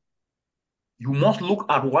poverty. You must look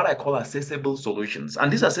at what I call accessible solutions.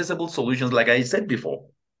 And these accessible solutions, like I said before,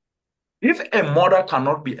 if a mother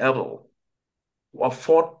cannot be able to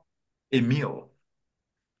afford a meal,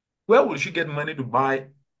 where will she get money to buy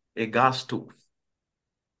a gas stove?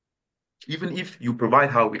 Even if you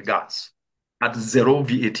provide her with gas at zero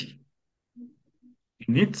VAT, you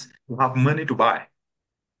need to have money to buy.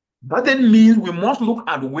 That then means we must look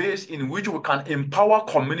at ways in which we can empower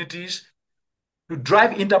communities to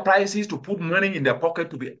drive enterprises to put money in their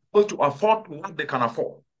pocket to be able to afford what they can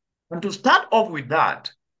afford. And to start off with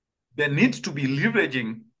that, there needs to be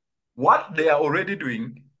leveraging what they are already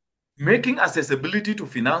doing, making accessibility to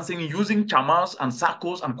financing using chamas and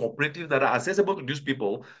SACCOs and cooperatives that are accessible to these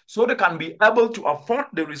people so they can be able to afford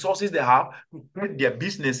the resources they have to create their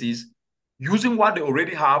businesses using what they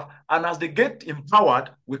already have. And as they get empowered,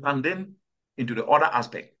 we can then into the other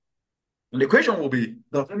aspect. And the question will be,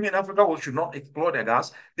 does it mean Africa should not explore their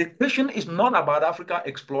gas? The question is not about Africa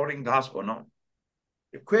exploring gas or not.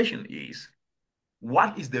 The question is,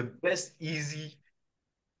 what is the best easy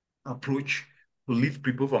approach to lift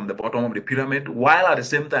people from the bottom of the pyramid while at the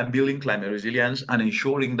same time building climate resilience and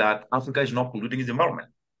ensuring that Africa is not polluting its environment?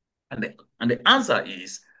 And the answer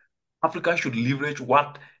is, Africa should leverage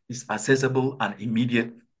what is accessible and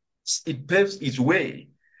immediate. It paves its way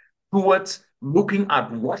towards looking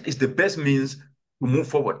at what is the best means to move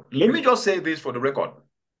forward. Let me just say this for the record.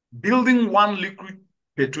 Building one liquid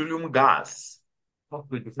petroleum gas costs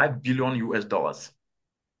 25 billion US dollars.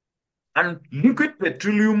 And liquid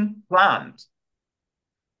petroleum plant,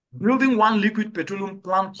 building one liquid petroleum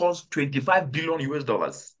plant costs 25 billion US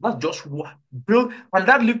dollars. That's just what build, and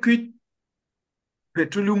that liquid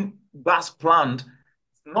petroleum gas plant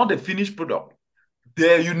is not a finished product.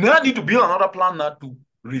 There, you now need to build another plant now to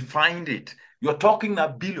refine it. You're talking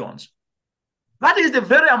about billions. That is the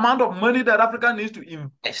very amount of money that Africa needs to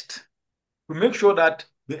invest to make sure that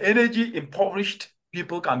the energy impoverished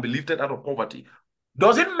people can be lifted out of poverty.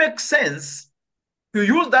 Does it make sense to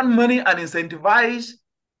use that money and incentivize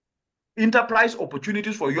enterprise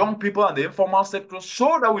opportunities for young people and the informal sector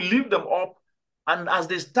so that we lift them up? And as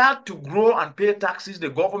they start to grow and pay taxes, the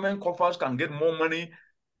government coffers can get more money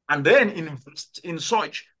and then invest in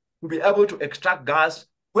such to be able to extract gas,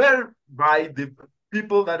 whereby the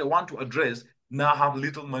people that they want to address now have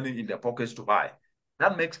little money in their pockets to buy.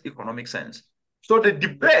 That makes economic sense. So the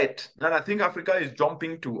debate that I think Africa is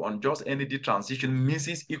jumping to on just energy transition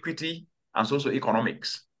misses equity and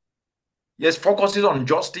socio-economics. Yes, focuses on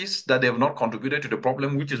justice that they have not contributed to the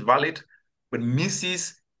problem, which is valid, but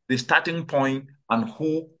misses the starting point and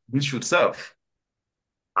who this should serve.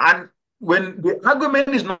 And when the argument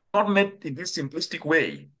is not made in this simplistic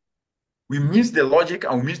way, we miss the logic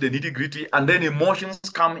and we miss the nitty-gritty, and then emotions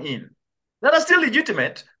come in that are still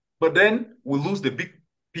legitimate, but then we lose the big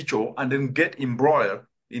picture and then get embroiled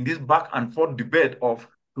in this back and forth debate of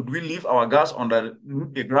should we leave our gas under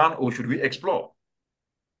the ground or should we explore?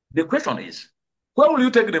 The question is, where will you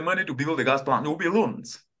take the money to build the gas plant? It will be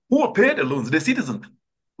loans. Who will pay the loans? The citizens.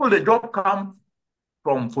 Will the job come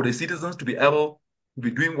from for the citizens to be able to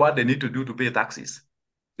be doing what they need to do to pay taxes?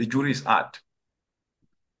 The jury is out.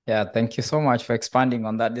 Yeah, thank you so much for expanding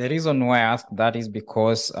on that. The reason why I ask that is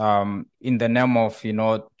because in the name of,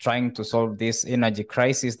 trying to solve this energy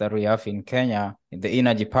crisis that we have in Kenya, the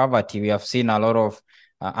energy poverty, we have seen a lot of,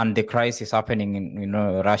 and the crisis happening in,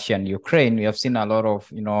 Russia and Ukraine, we have seen a lot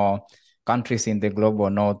of, countries in the global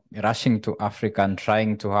north rushing to Africa and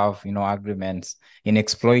trying to have, agreements in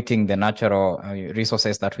exploiting the natural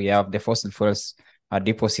resources that we have, the fossil fuels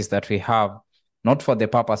deposits that we have, not for the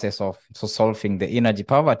purposes of solving the energy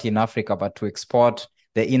poverty in Africa, but to export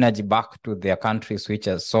the energy back to their countries, which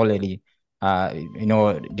are solely,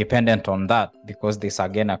 dependent on that, because there's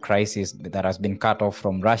again a crisis that has been cut off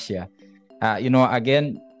from Russia.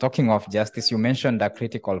 Again, talking of justice, you mentioned a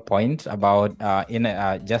critical point about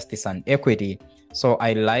justice and equity. So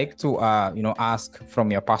I like to, ask from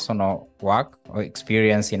your personal work or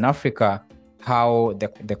experience in Africa, how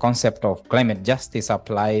the concept of climate justice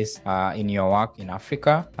applies in your work in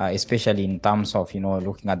Africa, especially in terms of,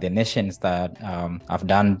 looking at the nations that have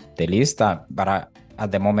done the least, but are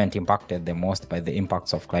at the moment impacted the most by the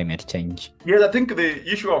impacts of climate change. Yes, I think the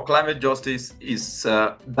issue of climate justice is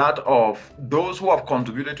that of those who have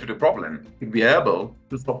contributed to the problem to be able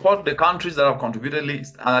to support the countries that have contributed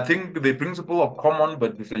least. And I think the principle of common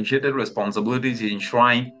but differentiated responsibilities is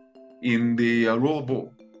enshrined in the rule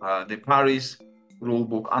book, the Paris rule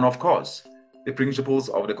book, and of course, the principles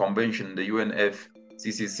of the convention, the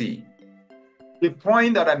UNFCCC. The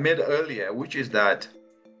point that I made earlier, which is that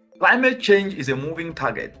climate change is a moving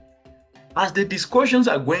target. As the discussions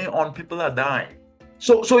are going on, people are dying.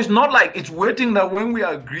 So it's not like it's waiting that when we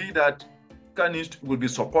agree that will be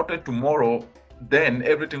supported tomorrow, then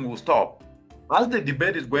everything will stop. As the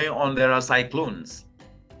debate is going on, there are cyclones,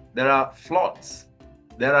 there are floods,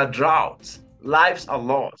 there are droughts, lives are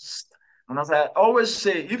lost. And as I always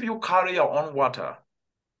say, if you carry your own water,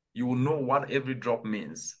 you will know what every drop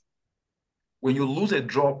means. When you lose a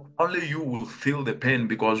drop, only you will feel the pain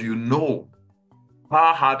because you know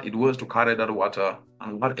how hard it was to carry that water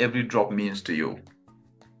and what every drop means to you.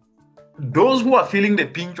 Those who are feeling the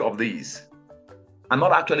pinch of this are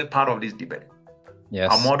not actually part of this debate.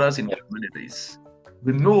 Yes. Our mothers in their communities,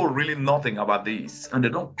 they know really nothing about this, and they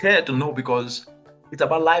don't care to know because it's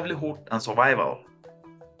about livelihood and survival.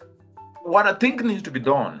 What I think needs to be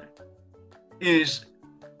done is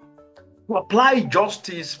to apply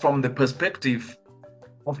justice from the perspective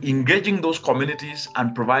of engaging those communities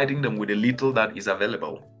and providing them with a little that is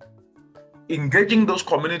available. Engaging those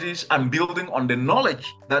communities and building on the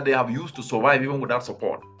knowledge that they have used to survive even without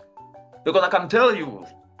support. Because I can tell you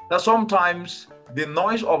that sometimes the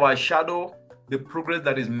noise of our shadow the progress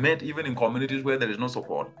that is made even in communities where there is no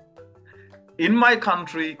support. In my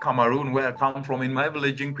country, Cameroon, where I come from, in my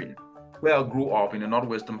village, Jinquin, where I grew up in the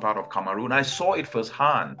northwestern part of Cameroon, I saw it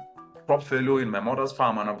firsthand, crop failure in my mother's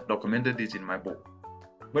farm, and I've documented this in my book.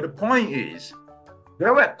 But the point is,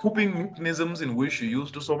 there were coping mechanisms in which you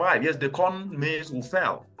used to survive. Yes, the corn maize will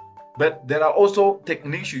fail, but there are also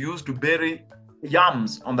techniques you use to bury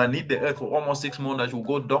yams underneath the earth for almost 6 months that you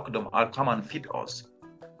go dock them and come and feed us.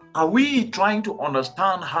 Are we trying to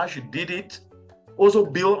understand how she did it? Also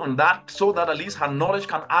build on that so that at least her knowledge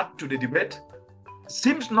can add to the debate?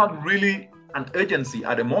 Seems not really an urgency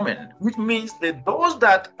at the moment, which means that those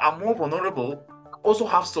that are more vulnerable also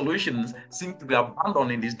have solutions seem to be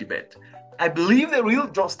abandoned in this debate. I believe the real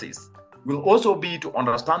justice will also be to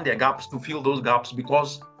understand their gaps, to fill those gaps,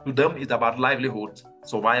 because to them it's about livelihood,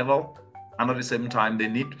 survival, and at the same time they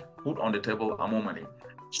need food on the table and more money.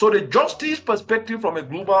 So the justice perspective from a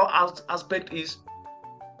global aspect is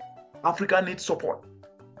Africa needs support.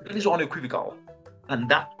 That is unequivocal, and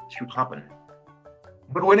that should happen.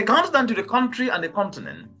 But when it comes down to the country and the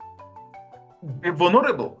continent, the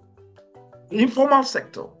vulnerable, the informal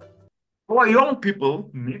sector, our young people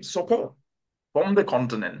need support from the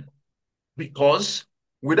continent, because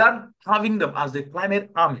without having them as the climate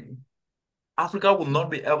army, Africa will not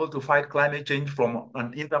be able to fight climate change from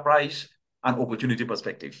an enterprise and opportunity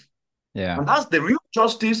perspective. Yeah. And that's the real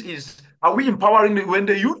justice is, are we empowering when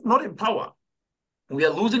the youth not empower? We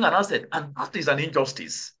are losing an asset, and that is an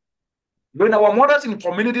injustice. When our mothers in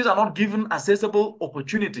communities are not given accessible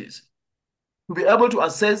opportunities to be able to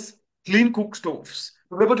access clean cook stoves,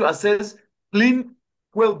 to be able to access clean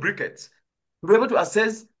fuel briquettes, to be able to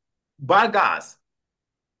access biogas,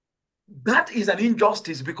 that is an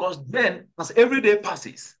injustice, because then as every day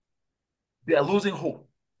passes, they are losing hope.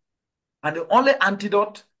 And the only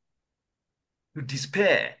antidote to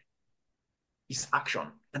despair is action.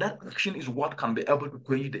 And that action is what can be able to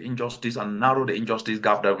quench the injustice and narrow the injustice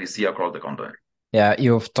gap that we see across the continent. Yeah,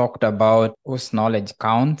 you've talked about whose knowledge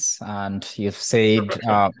counts, and you've said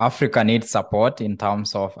Africa needs support in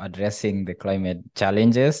terms of addressing the climate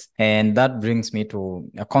challenges. And that brings me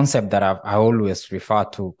to a concept that I always refer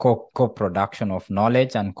to, co-production of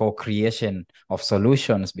knowledge and co-creation of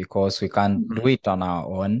solutions, because we can't do it on our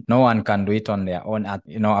own. No one can do it on their own.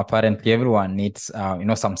 Apparently everyone needs,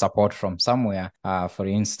 some support from somewhere, for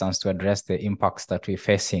instance, to address the impacts that we're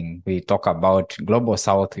facing. We talk about Global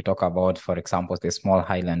South, we talk about, for example, the small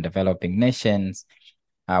highland developing nations.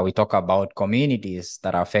 We talk about communities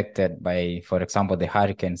that are affected by, for example, the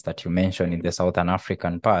hurricanes that you mentioned in the Southern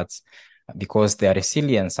African parts, because their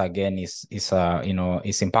resilience again is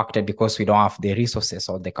impacted because we don't have the resources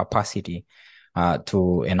or the capacity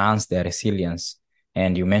to enhance their resilience.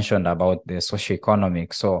 And you mentioned about the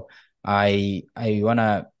socioeconomic. So I want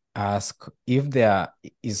to ask if there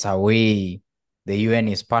is a way the UN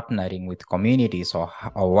is partnering with communities or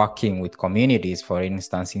working with communities, for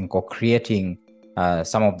instance, in co-creating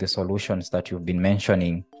some of the solutions that you've been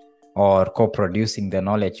mentioning, or co-producing the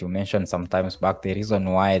knowledge you mentioned sometimes back. The reason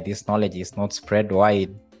why this knowledge is not spread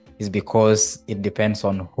wide is because it depends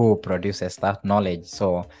on who produces that knowledge.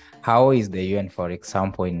 So how is the UN, for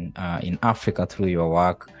example, in Africa through your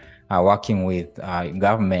work, working with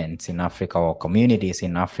governments in Africa or communities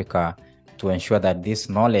in Africa to ensure that this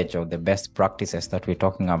knowledge of the best practices that we're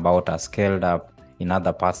talking about are scaled up in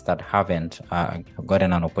other parts that haven't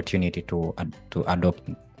gotten an opportunity to adopt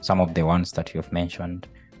some of the ones that you've mentioned?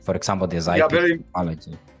 For example, the IP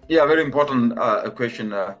technology. Yeah, very important question,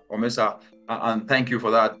 Omesa, and thank you for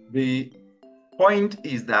that. The point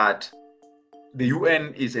is that the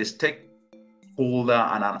UN is a stakeholder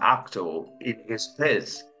and an actor in a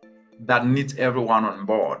space that needs everyone on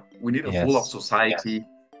board. We need a whole of society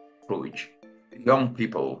approach. Young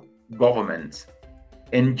people, governments,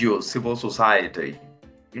 NGOs, civil society,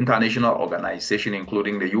 international organizations,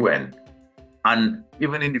 including the UN, and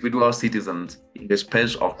even individual citizens in the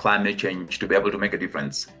space of climate change to be able to make a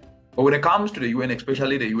difference. But when it comes to the UN,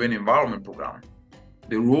 especially the UN Environment Program,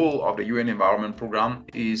 the role of the UN Environment Program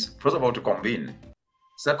is, first of all, to convene.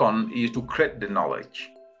 Second is to create the knowledge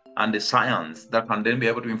and the science that can then be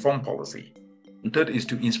able to inform policy. And third is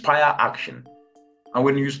to inspire action. And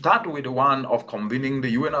when you start with the one of convening,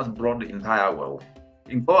 the UN has brought the entire world.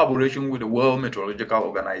 In collaboration with the World Meteorological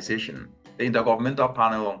Organization, the Intergovernmental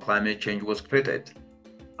Panel on Climate Change was created.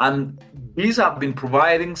 And these have been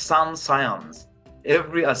providing sound science.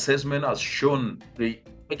 Every assessment has shown the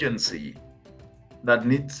urgency that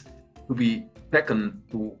needs to be taken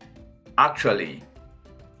to actually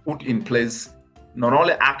put in place not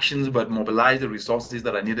only actions, but mobilize the resources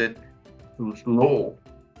that are needed to slow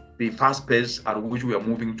the fast pace at which we are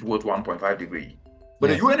moving towards 1.5 degrees. But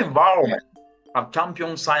the UN environment have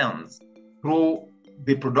championed science through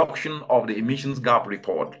the production of the emissions gap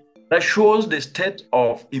report that shows the state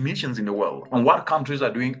of emissions in the world and what countries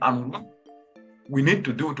are doing and what we need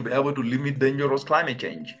to do to be able to limit dangerous climate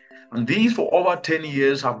change. And these for over 10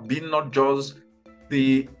 years have been not just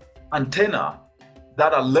the antenna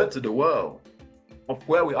that alerts the world of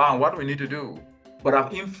where we are and what we need to do, but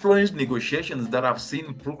have influenced negotiations that have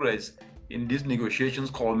seen progress in these negotiations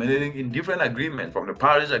culminating in different agreements, from the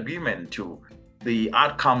Paris Agreement to the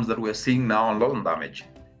outcomes that we're seeing now on loss and damage.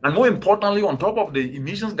 And more importantly, on top of the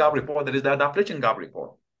emissions gap report, there is the adaptation gap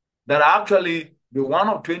report that actually the one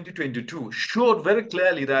of 2022 showed very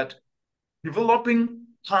clearly that developing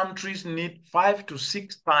countries need 5 to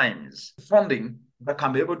 6 times funding that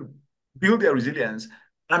can be able to build their resilience.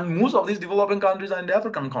 And most of these developing countries are in the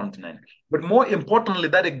African continent. But more importantly,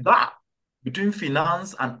 that a gap between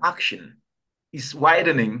finance and action is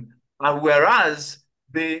widening. And whereas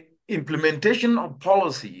the implementation of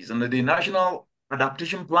policies and the national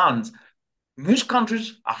adaptation plans, most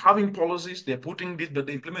countries are having policies, they're putting this, but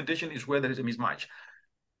the implementation is where there is a mismatch.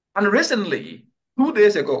 And recently, 2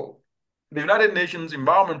 days ago, the United Nations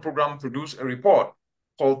Environment Programme produced a report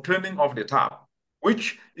called Turning Off the Tap,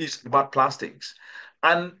 which is about plastics.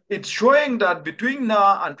 And it's showing that between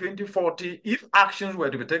now and 2040, if actions were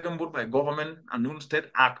to be taken both by government and non-state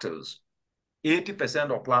actors,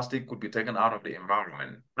 80% of plastic could be taken out of the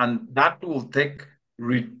environment. And that will take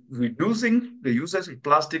reducing the usage of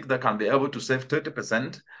plastic that can be able to save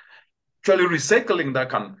 30%, actually recycling that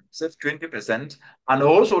can save 20%, and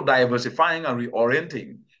also diversifying and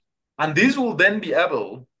reorienting. And this will then be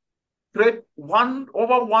able to create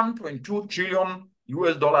over 1.2 trillion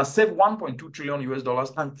US dollars, save 1.2 trillion US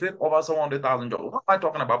dollars, and create over 700,000 jobs. What am I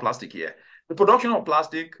talking about plastic here? The production of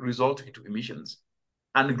plastic results into emissions.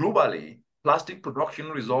 And globally, plastic production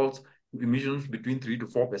results in emissions between 3 to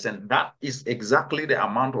 4%. That is exactly the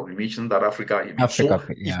amount of emissions that Africa emits. Africa,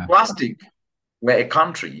 So if yeah. plastic were a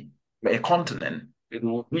country, were a continent, it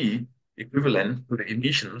will be equivalent to the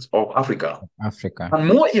emissions of Africa. Africa. And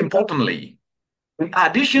more importantly, in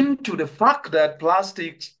addition to the fact that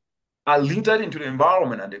plastics are littered into the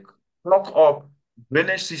environment and they clog up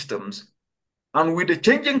drainage systems, and with the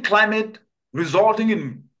changing climate resulting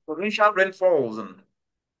in torrential rainfalls and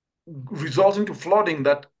resulting to flooding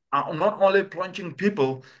that are not only plunging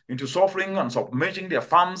people into suffering and submerging their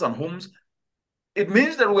farms and homes, it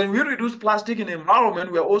means that when we reduce plastic in the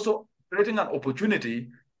environment, we are also creating an opportunity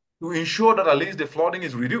to ensure that at least the flooding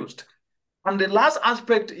is reduced. And the last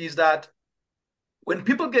aspect is that when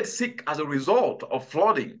people get sick as a result of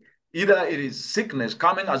flooding, either it is sickness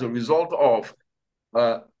coming as a result of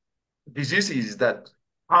diseases that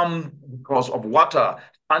come because of water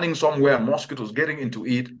standing somewhere, mosquitoes getting into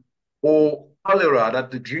it, or cholera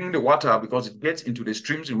that they drink the water because it gets into the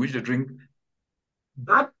streams in which they drink,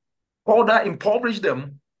 that further impoverish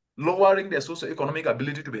them, lowering their socioeconomic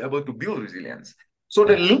ability to be able to build resilience. So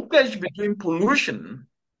the linkage between pollution,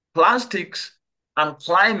 plastics, and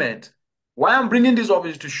climate, why I'm bringing this up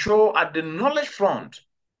is to show at the knowledge front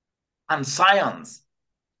and science,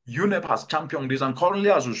 UNEP has championed this, and currently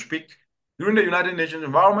as we speak, during the United Nations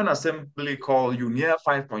Environment Assembly called UNEA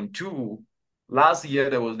 5.2, last year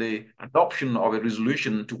there was the adoption of a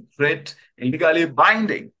resolution to create a legally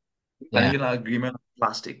binding international agreement on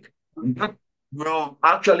plastic. And that will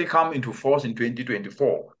actually come into force in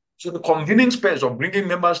 2024. So the convening space of bringing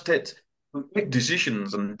member states to make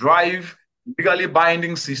decisions and drive legally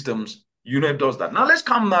binding systems, UNEP does that. Now let's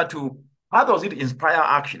come now to how does it inspire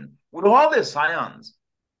action? With all the science,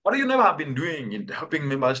 what UNEP have been doing in helping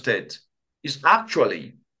member states is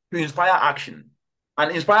actually to inspire action.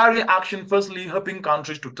 And inspiring action, firstly, helping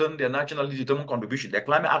countries to turn their nationally determined contribution, their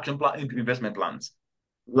climate action plan, into investment plans.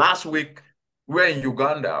 Last week, we were in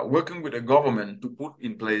Uganda working with the government to put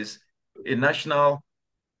in place a national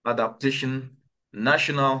adaptation,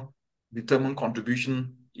 national determined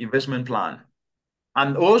contribution investment plan,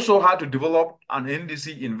 and also how to develop an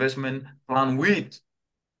NDC investment plan with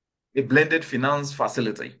a blended finance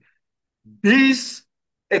facility. These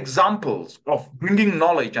examples of bringing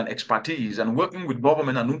knowledge and expertise and working with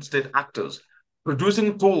government and non-state actors,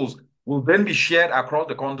 producing tools will then be shared across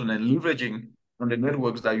the continent, leveraging on the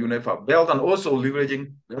networks that UNEP have built, and also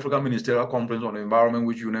leveraging the African Ministerial Conference on the Environment,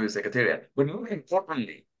 which UNEP is secretariat. But more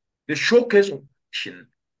importantly, the showcase of action.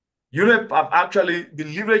 UNEP have actually been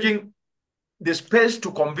leveraging the space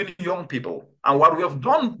to convene young people. And what we have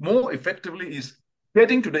done more effectively is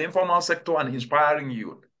getting to the informal sector and inspiring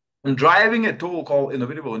youth and driving a tool called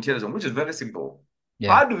innovative volunteerism, which is very simple.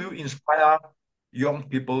 How do you inspire young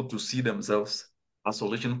people to see themselves as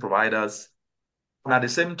solution providers and at the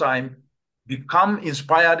same time become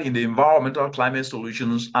inspired in the environmental climate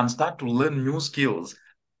solutions and start to learn new skills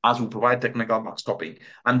as we provide technical backstopping?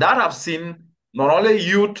 And that I've seen not only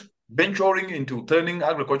youth venturing into turning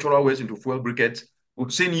agricultural waste into fuel briquettes,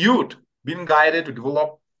 we've seen youth being guided to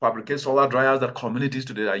develop, fabricate solar dryers that communities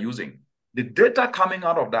today are using. The data coming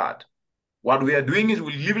out of that, what we are doing is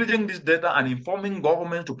we're leveraging this data and informing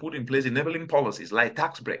governments to put in place enabling policies like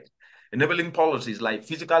tax breaks enabling policies like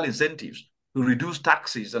fiscal incentives to reduce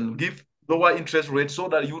taxes and give lower interest rates so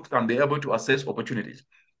that youth can be able to access opportunities.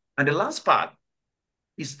 And the last part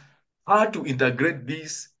is how to integrate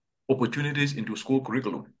these opportunities into school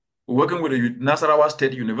curriculum. We're working with the Nasarawa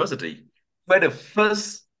State University, where the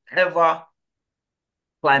first ever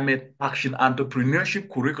climate action entrepreneurship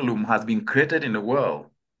curriculum has been created in the world.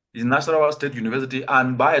 It's Nasarawa State University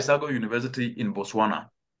and Bayesago University in Botswana.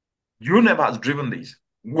 UNEP has driven this,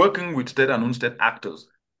 working with state and non-state actors,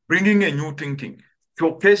 bringing a new thinking,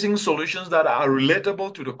 showcasing solutions that are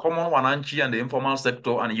relatable to the common Wananchi and the informal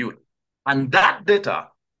sector and youth. And that data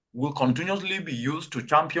will continuously be used to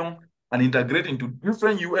champion and integrate into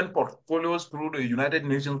different UN portfolios through the United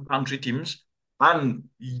Nations country teams and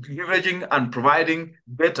leveraging and providing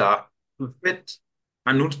data to state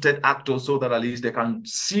and non-state actors so that at least they can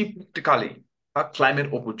see practically a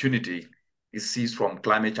climate opportunity is seized from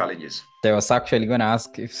climate challenges. I was actually going to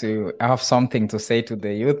ask if you have something to say to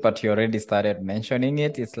the youth, but you already started mentioning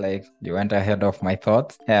it. It's like you went ahead of my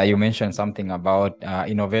thoughts. You mentioned something about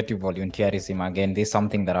innovative volunteerism. Again, this is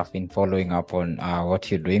something that I've been following up on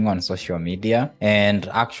what you're doing on social media. And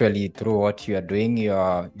actually, through what you're doing,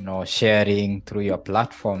 you're sharing through your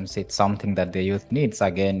platforms. It's something that the youth needs.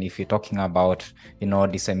 Again, if you're talking about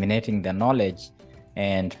disseminating the knowledge.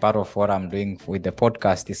 And part of what I'm doing with the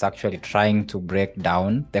podcast is actually trying to break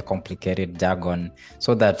down the complicated jargon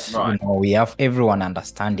so that we have everyone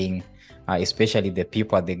understanding, especially the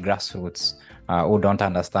people at the grassroots who don't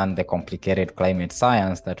understand the complicated climate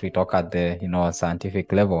science that we talk at the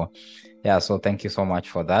scientific level. Yeah, so thank you so much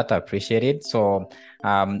for that. I appreciate it. So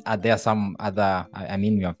are there some other, I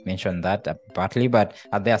mean, you have mentioned that partly, but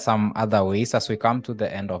are there some other ways as we come to the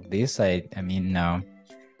end of this?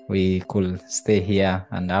 We could stay here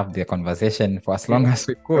and have the conversation for as long as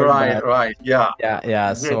we could. Right. Yeah.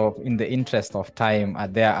 Yeah. So in the interest of time, are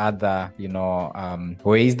there other,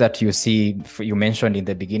 ways that you see? You mentioned in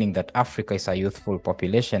the beginning that Africa is a youthful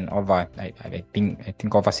population, over, I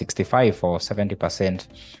think over 65 or 70%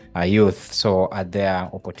 youth. So are there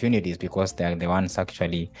opportunities because they're the ones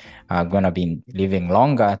actually going to be living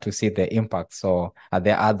longer to see the impact? So are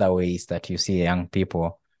there other ways that you see young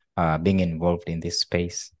people being involved in this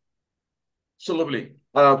space? Absolutely.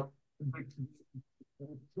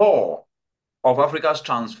 Core of Africa's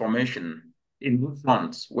transformation in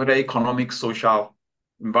fronts, whether economic, social,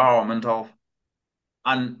 environmental,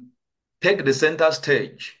 and take the center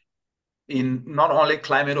stage in not only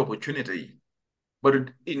climate opportunity, but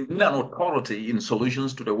in an authority in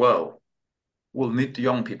solutions to the world, will need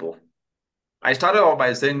young people. I started off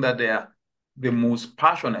by saying that they are the most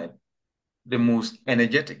passionate, the most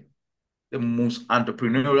energetic, the most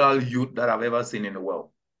entrepreneurial youth that I've ever seen in the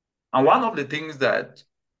world. And one of the things that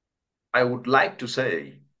I would like to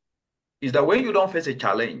say is that when you don't face a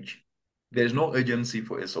challenge, there's no urgency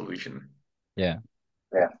for a solution. Yeah.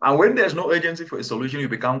 And when there's no urgency for a solution, you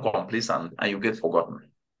become complacent and you get forgotten.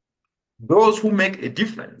 Those who make a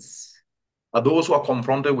difference are those who are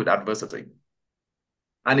confronted with adversity.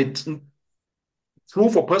 And it's true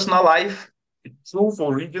for personal life, it's true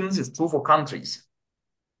for regions, it's true for countries.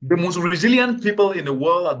 The most resilient people in the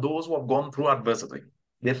world are those who have gone through adversity.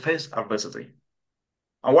 They face adversity.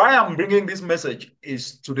 And why I'm bringing this message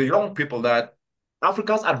is to the young people that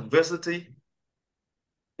Africa's adversity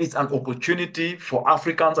is an opportunity for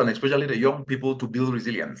Africans and especially the young people to build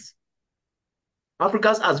resilience.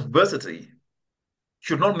 Africa's adversity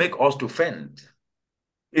should not make us to faint.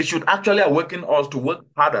 It should actually awaken us to work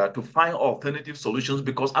harder to find alternative solutions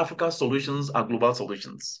because Africa's solutions are global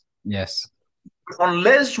solutions. Yes.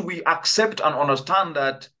 Unless we accept and understand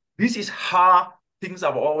that this is how things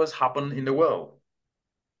have always happened in the world,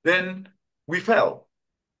 then we fail.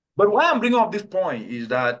 But why I'm bringing up this point is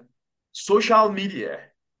that social media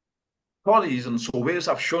studies and surveys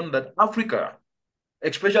have shown that Africa,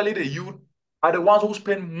 especially the youth, are the ones who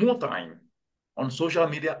spend more time on social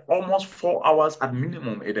media, almost 4 hours at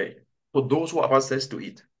minimum a day, for those who have access to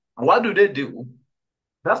it. And what do?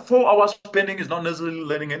 That 4 hours spending is not necessarily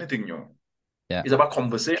learning anything new. Yeah. It's about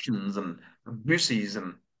conversations and abuses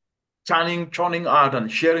and churning out and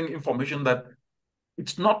sharing information that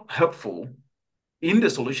it's not helpful in the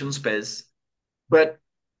solution space, but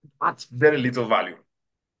adds very little value.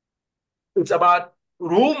 It's about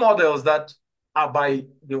role models that are by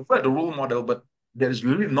the word role model, but there is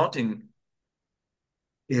really nothing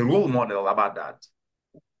a role model about that.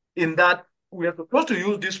 In that we are supposed to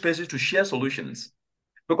use these spaces to share solutions.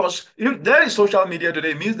 Because if there is social media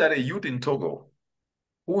today, it means that a youth in Togo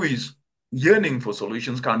who is yearning for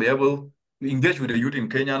solutions can be able to engage with a youth in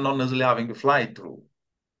Kenya, not necessarily having to fly through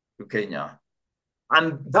to Kenya.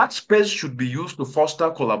 And that space should be used to foster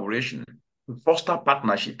collaboration, to foster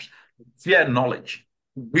partnerships, to share knowledge,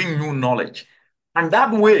 to bring new knowledge. And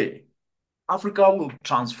that way, Africa will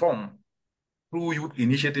transform through youth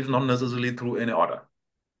initiatives, not necessarily through any other.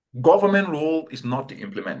 Government role is not to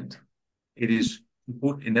implement, it is to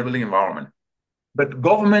put enabling environment. But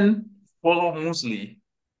government follow mostly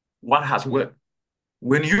what has worked.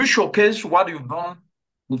 When you showcase what you've done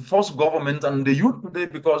with force government and the youth today,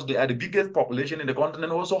 because they are the biggest population in the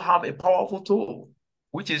continent, also have a powerful tool,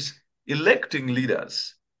 which is electing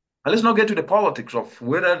leaders. And let's not get to the politics of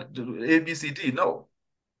whether A, B, C, D. No.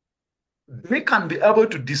 They can be able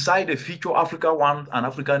to decide the future Africa wants and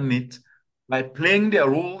Africa needs by playing their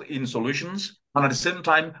role in solutions and at the same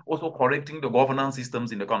time also correcting the governance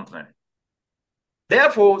systems in the continent.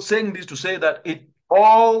 Therefore, saying this to say that it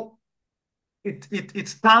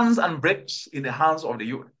stands and breaks in the hands of the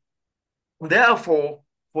youth. Therefore,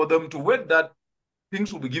 for them to wait that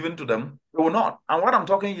things will be given to them, they will not. And what I'm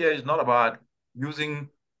talking here is not about using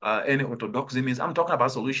any orthodoxy means. I'm talking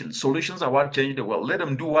about solutions. Solutions are what change the world. Let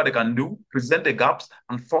them do what they can do, present the gaps,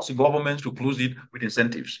 and force the governments to close it with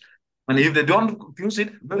incentives. And if they don't close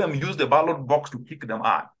it, let them use the ballot box to kick them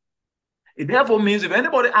out. It therefore means if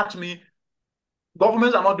anybody asks me,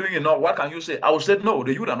 governments are not doing enough, what can you say? I will say, no,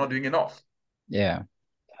 the youth are not doing enough. Yeah.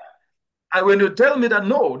 And when you tell me that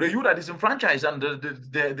no, the youth are disenfranchised and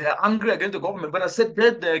they are angry against the government, but I said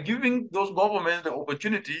that they're giving those governments the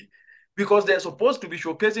opportunity because they're supposed to be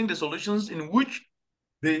showcasing the solutions in which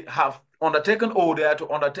they have undertaken or they are to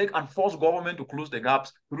undertake and force government to close the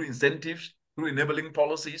gaps through incentives, through enabling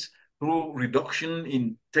policies, through reduction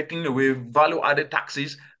in taking away value-added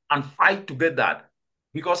taxes and fight to get that.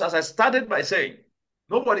 Because as I started by saying,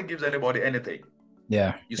 nobody gives anybody anything.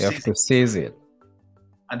 Yeah, you have to seize it.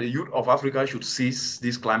 And the youth of Africa should seize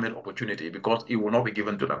this climate opportunity because it will not be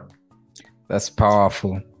given to them. That's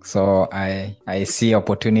powerful. So I see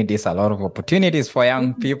opportunities, a lot of opportunities for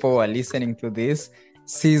young people who are listening to this.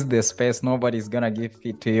 Seize the space. Nobody's gonna give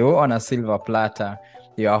it to you on a silver platter.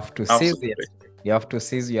 You have to seize it. You have to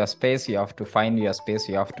seize your space. You have to find your space.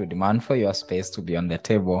 You have to demand for your space to be on the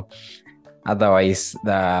table. Otherwise,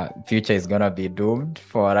 the future is gonna be doomed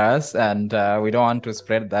for us, and we don't want to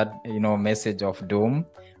spread that message of doom.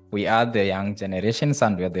 We are the young generations,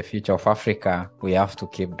 and we're the future of Africa. We have to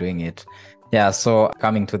keep doing it. Yeah. So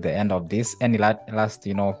coming to the end of this, any last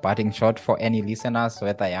parting shot for any listeners,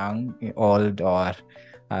 whether young, old, or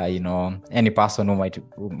any person who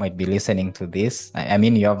might be listening to this. I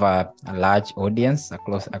mean, you have a large audience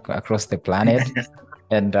across the planet,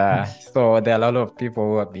 and so there are a lot of people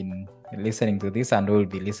who have been listening to this and will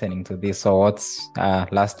be listening to this. So what's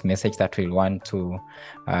last message that we want to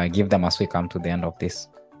give them as we come to the end of this?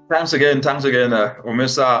 Thanks again,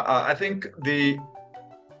 Omesa. I think the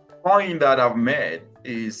point that I've made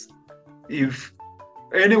is if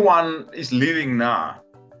anyone is living now,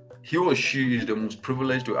 he or she is the most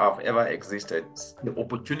privileged to have ever existed. The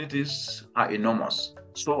opportunities are enormous.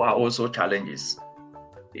 So are also challenges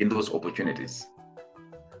in those opportunities.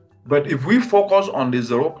 But if we focus on the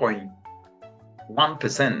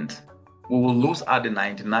 0.1%, we will lose at the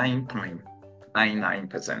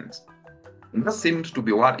 99.99%. And that seems to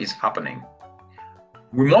be what is happening.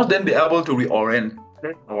 We must then be able to reorient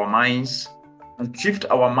our minds and shift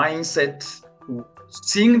our mindset to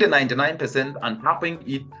seeing the 99% and tapping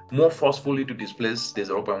it more forcefully to displace the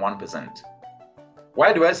 0.1%.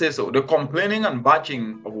 Why do I say so? The complaining and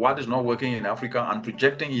batching of what is not working in Africa and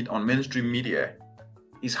projecting it on mainstream media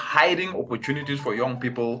is hiding opportunities for young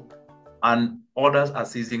people, and others are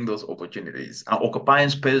seizing those opportunities and occupying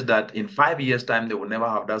space that in 5 years' time, they will never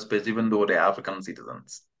have that space, even though they're African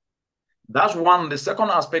citizens. That's one. The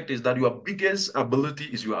second aspect is that your biggest ability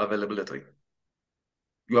is your availability.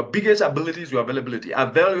 Your biggest ability is your availability.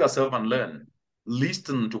 Avail yourself and learn.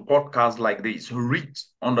 Listen to podcasts like this. Read,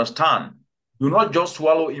 understand. Do not just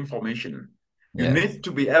swallow information. You need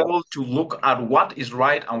to be able to look at what is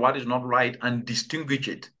right and what is not right and distinguish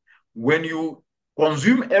it. When you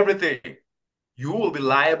consume everything, you will be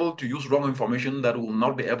liable to use wrong information that will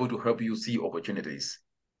not be able to help you see opportunities.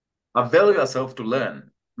 Avail yourself to learn,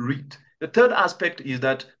 read. The third aspect is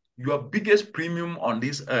that your biggest premium on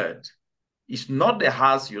this earth is not the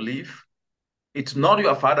house you live. It's not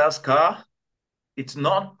your father's car. It's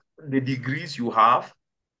not the degrees you have.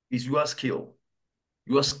 It's your skill.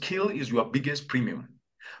 Your skill is your biggest premium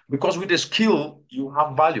because with the skill, you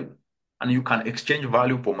have value and you can exchange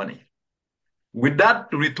value for money. With that,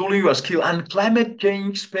 retooling your skill and climate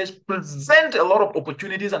change space present a lot of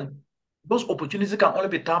opportunities, and those opportunities can only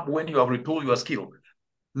be tapped when you have retooled your skill.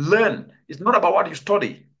 Learn. It's not about what you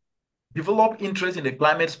study. develop interest in the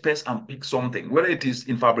climate space and pick something, whether it is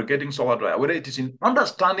in fabricating solar dryer, whether it is in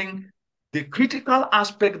understanding the critical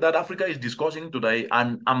aspect that Africa is discussing today.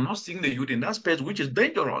 And I'm not seeing the youth in that space, which is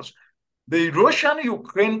dangerous. The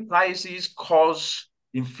Russian-Ukraine crisis caused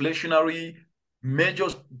inflationary major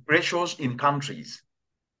pressures in countries.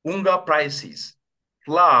 Hunger prices,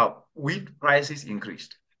 flour, wheat prices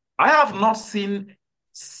increased. I have not seen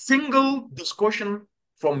single discussion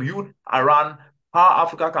from youth around how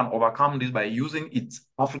Africa can overcome this by using its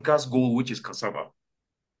Africa's goal, which is cassava.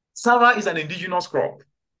 Cassava is an indigenous crop.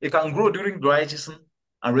 It can grow during dry season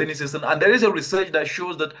and rainy season. And there is a research that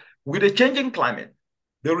shows that with a changing climate,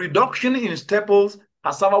 the reduction in staples,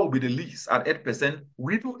 cassava will be the least at 8%,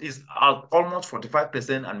 wheat is at almost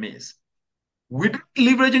 45%, and maize. Without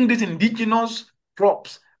leveraging these indigenous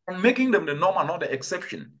crops and making them the norm and not the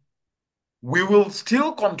exception, we will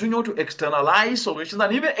still continue to externalize solutions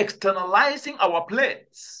and even externalizing our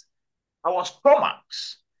plates, our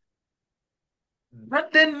stomachs.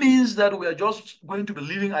 That then means that we are just going to be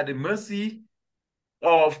living at the mercy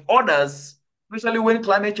of others, especially when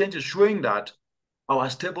climate change is showing that our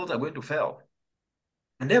staples are going to fail.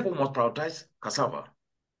 And therefore, we must prioritize cassava,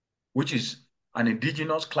 which is an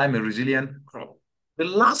indigenous climate resilient crop. The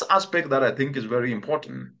last aspect that I think is very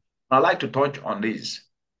important, I'd like to touch on this.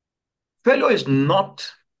 Failure is not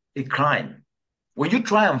a crime. When you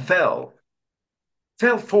try and fail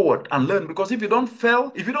forward and learn, because if you don't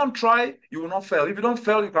fail, if you don't try, you will not fail. If you don't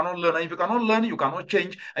fail, you cannot learn. And if you cannot learn, you cannot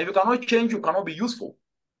change. And if you cannot change, you cannot be useful.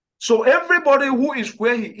 So everybody who is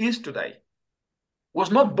where he is today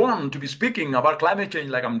was not born to be speaking about climate change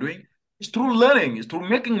like I'm doing. It's through learning, it's through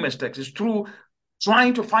making mistakes, it's through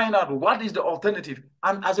trying to find out what is the alternative.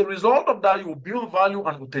 And as a result of that, you build value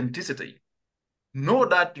and authenticity. Know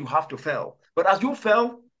that you have to fail. But as you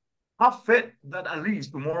fail, have faith that at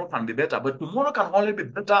least tomorrow can be better. But tomorrow can only be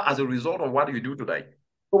better as a result of what you do today.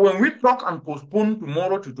 But when we talk and postpone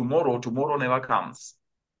tomorrow to tomorrow, tomorrow never comes.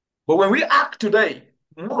 But when we act today,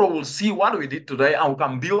 tomorrow we'll see what we did today and we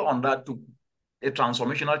can build on that to a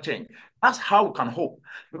transformational change. That's how we can hope.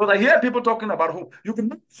 Because I hear people talking about hope. You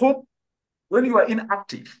can hope when you are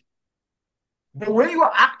inactive. But when you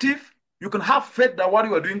are active, you can have faith that what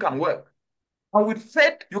you are doing can work. And with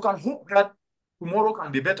faith, you can hope that tomorrow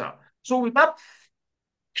can be better. So with that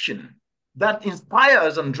action that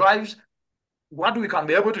inspires and drives what we can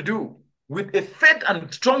be able to do, with a faith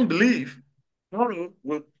and strong belief, tomorrow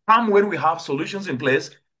will come when we have solutions in place.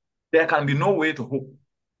 There can be no way to hope.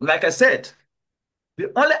 Like I said, the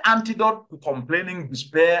only antidote to complaining,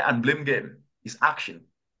 despair, and blame game is action.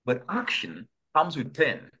 But action comes with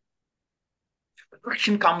pain.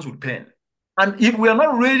 Action comes with pain. And if we are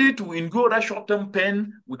not ready to endure that short-term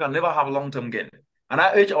pain, we can never have long-term gain. And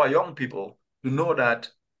I urge our young people to know that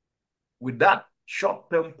with that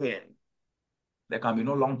short-term pain, there can be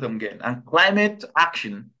no long-term gain. And climate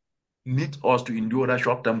action needs us to endure that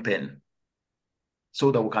short-term pain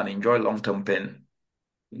so that we can enjoy long-term pain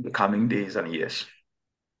in the coming days and years.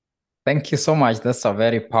 Thank you so much. That's a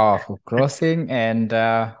very powerful closing, and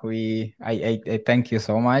I thank you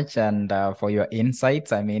so much and for your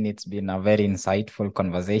insights. I mean, it's been a very insightful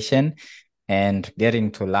conversation, and getting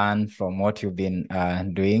to learn from what you've been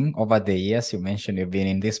doing over the years. You mentioned you've been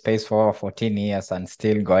in this space for 14 years and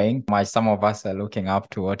still going. Some of us are looking up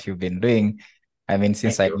to what you've been doing. I mean,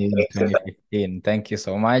 since I knew you in 2015. Thank you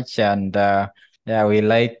so much, and yeah, we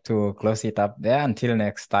like to close it up there. Until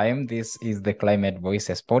next time, this is the Climate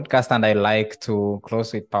Voices podcast, and I like to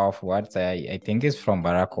close with powerful words. I think it's from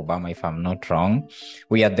Barack Obama, if I'm not wrong.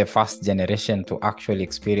 We are the first generation to actually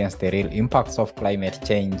experience the real impacts of climate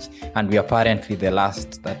change, and we are apparently the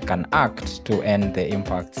last that can act to end the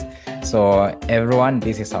impacts. So everyone,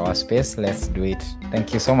 this is our space. Let's do it.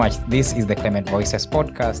 Thank you so much. This is the Climate Voices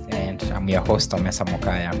podcast, and I'm your host, Omesa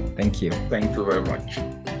Mokaya. Thank you. Thank you very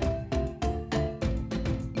much.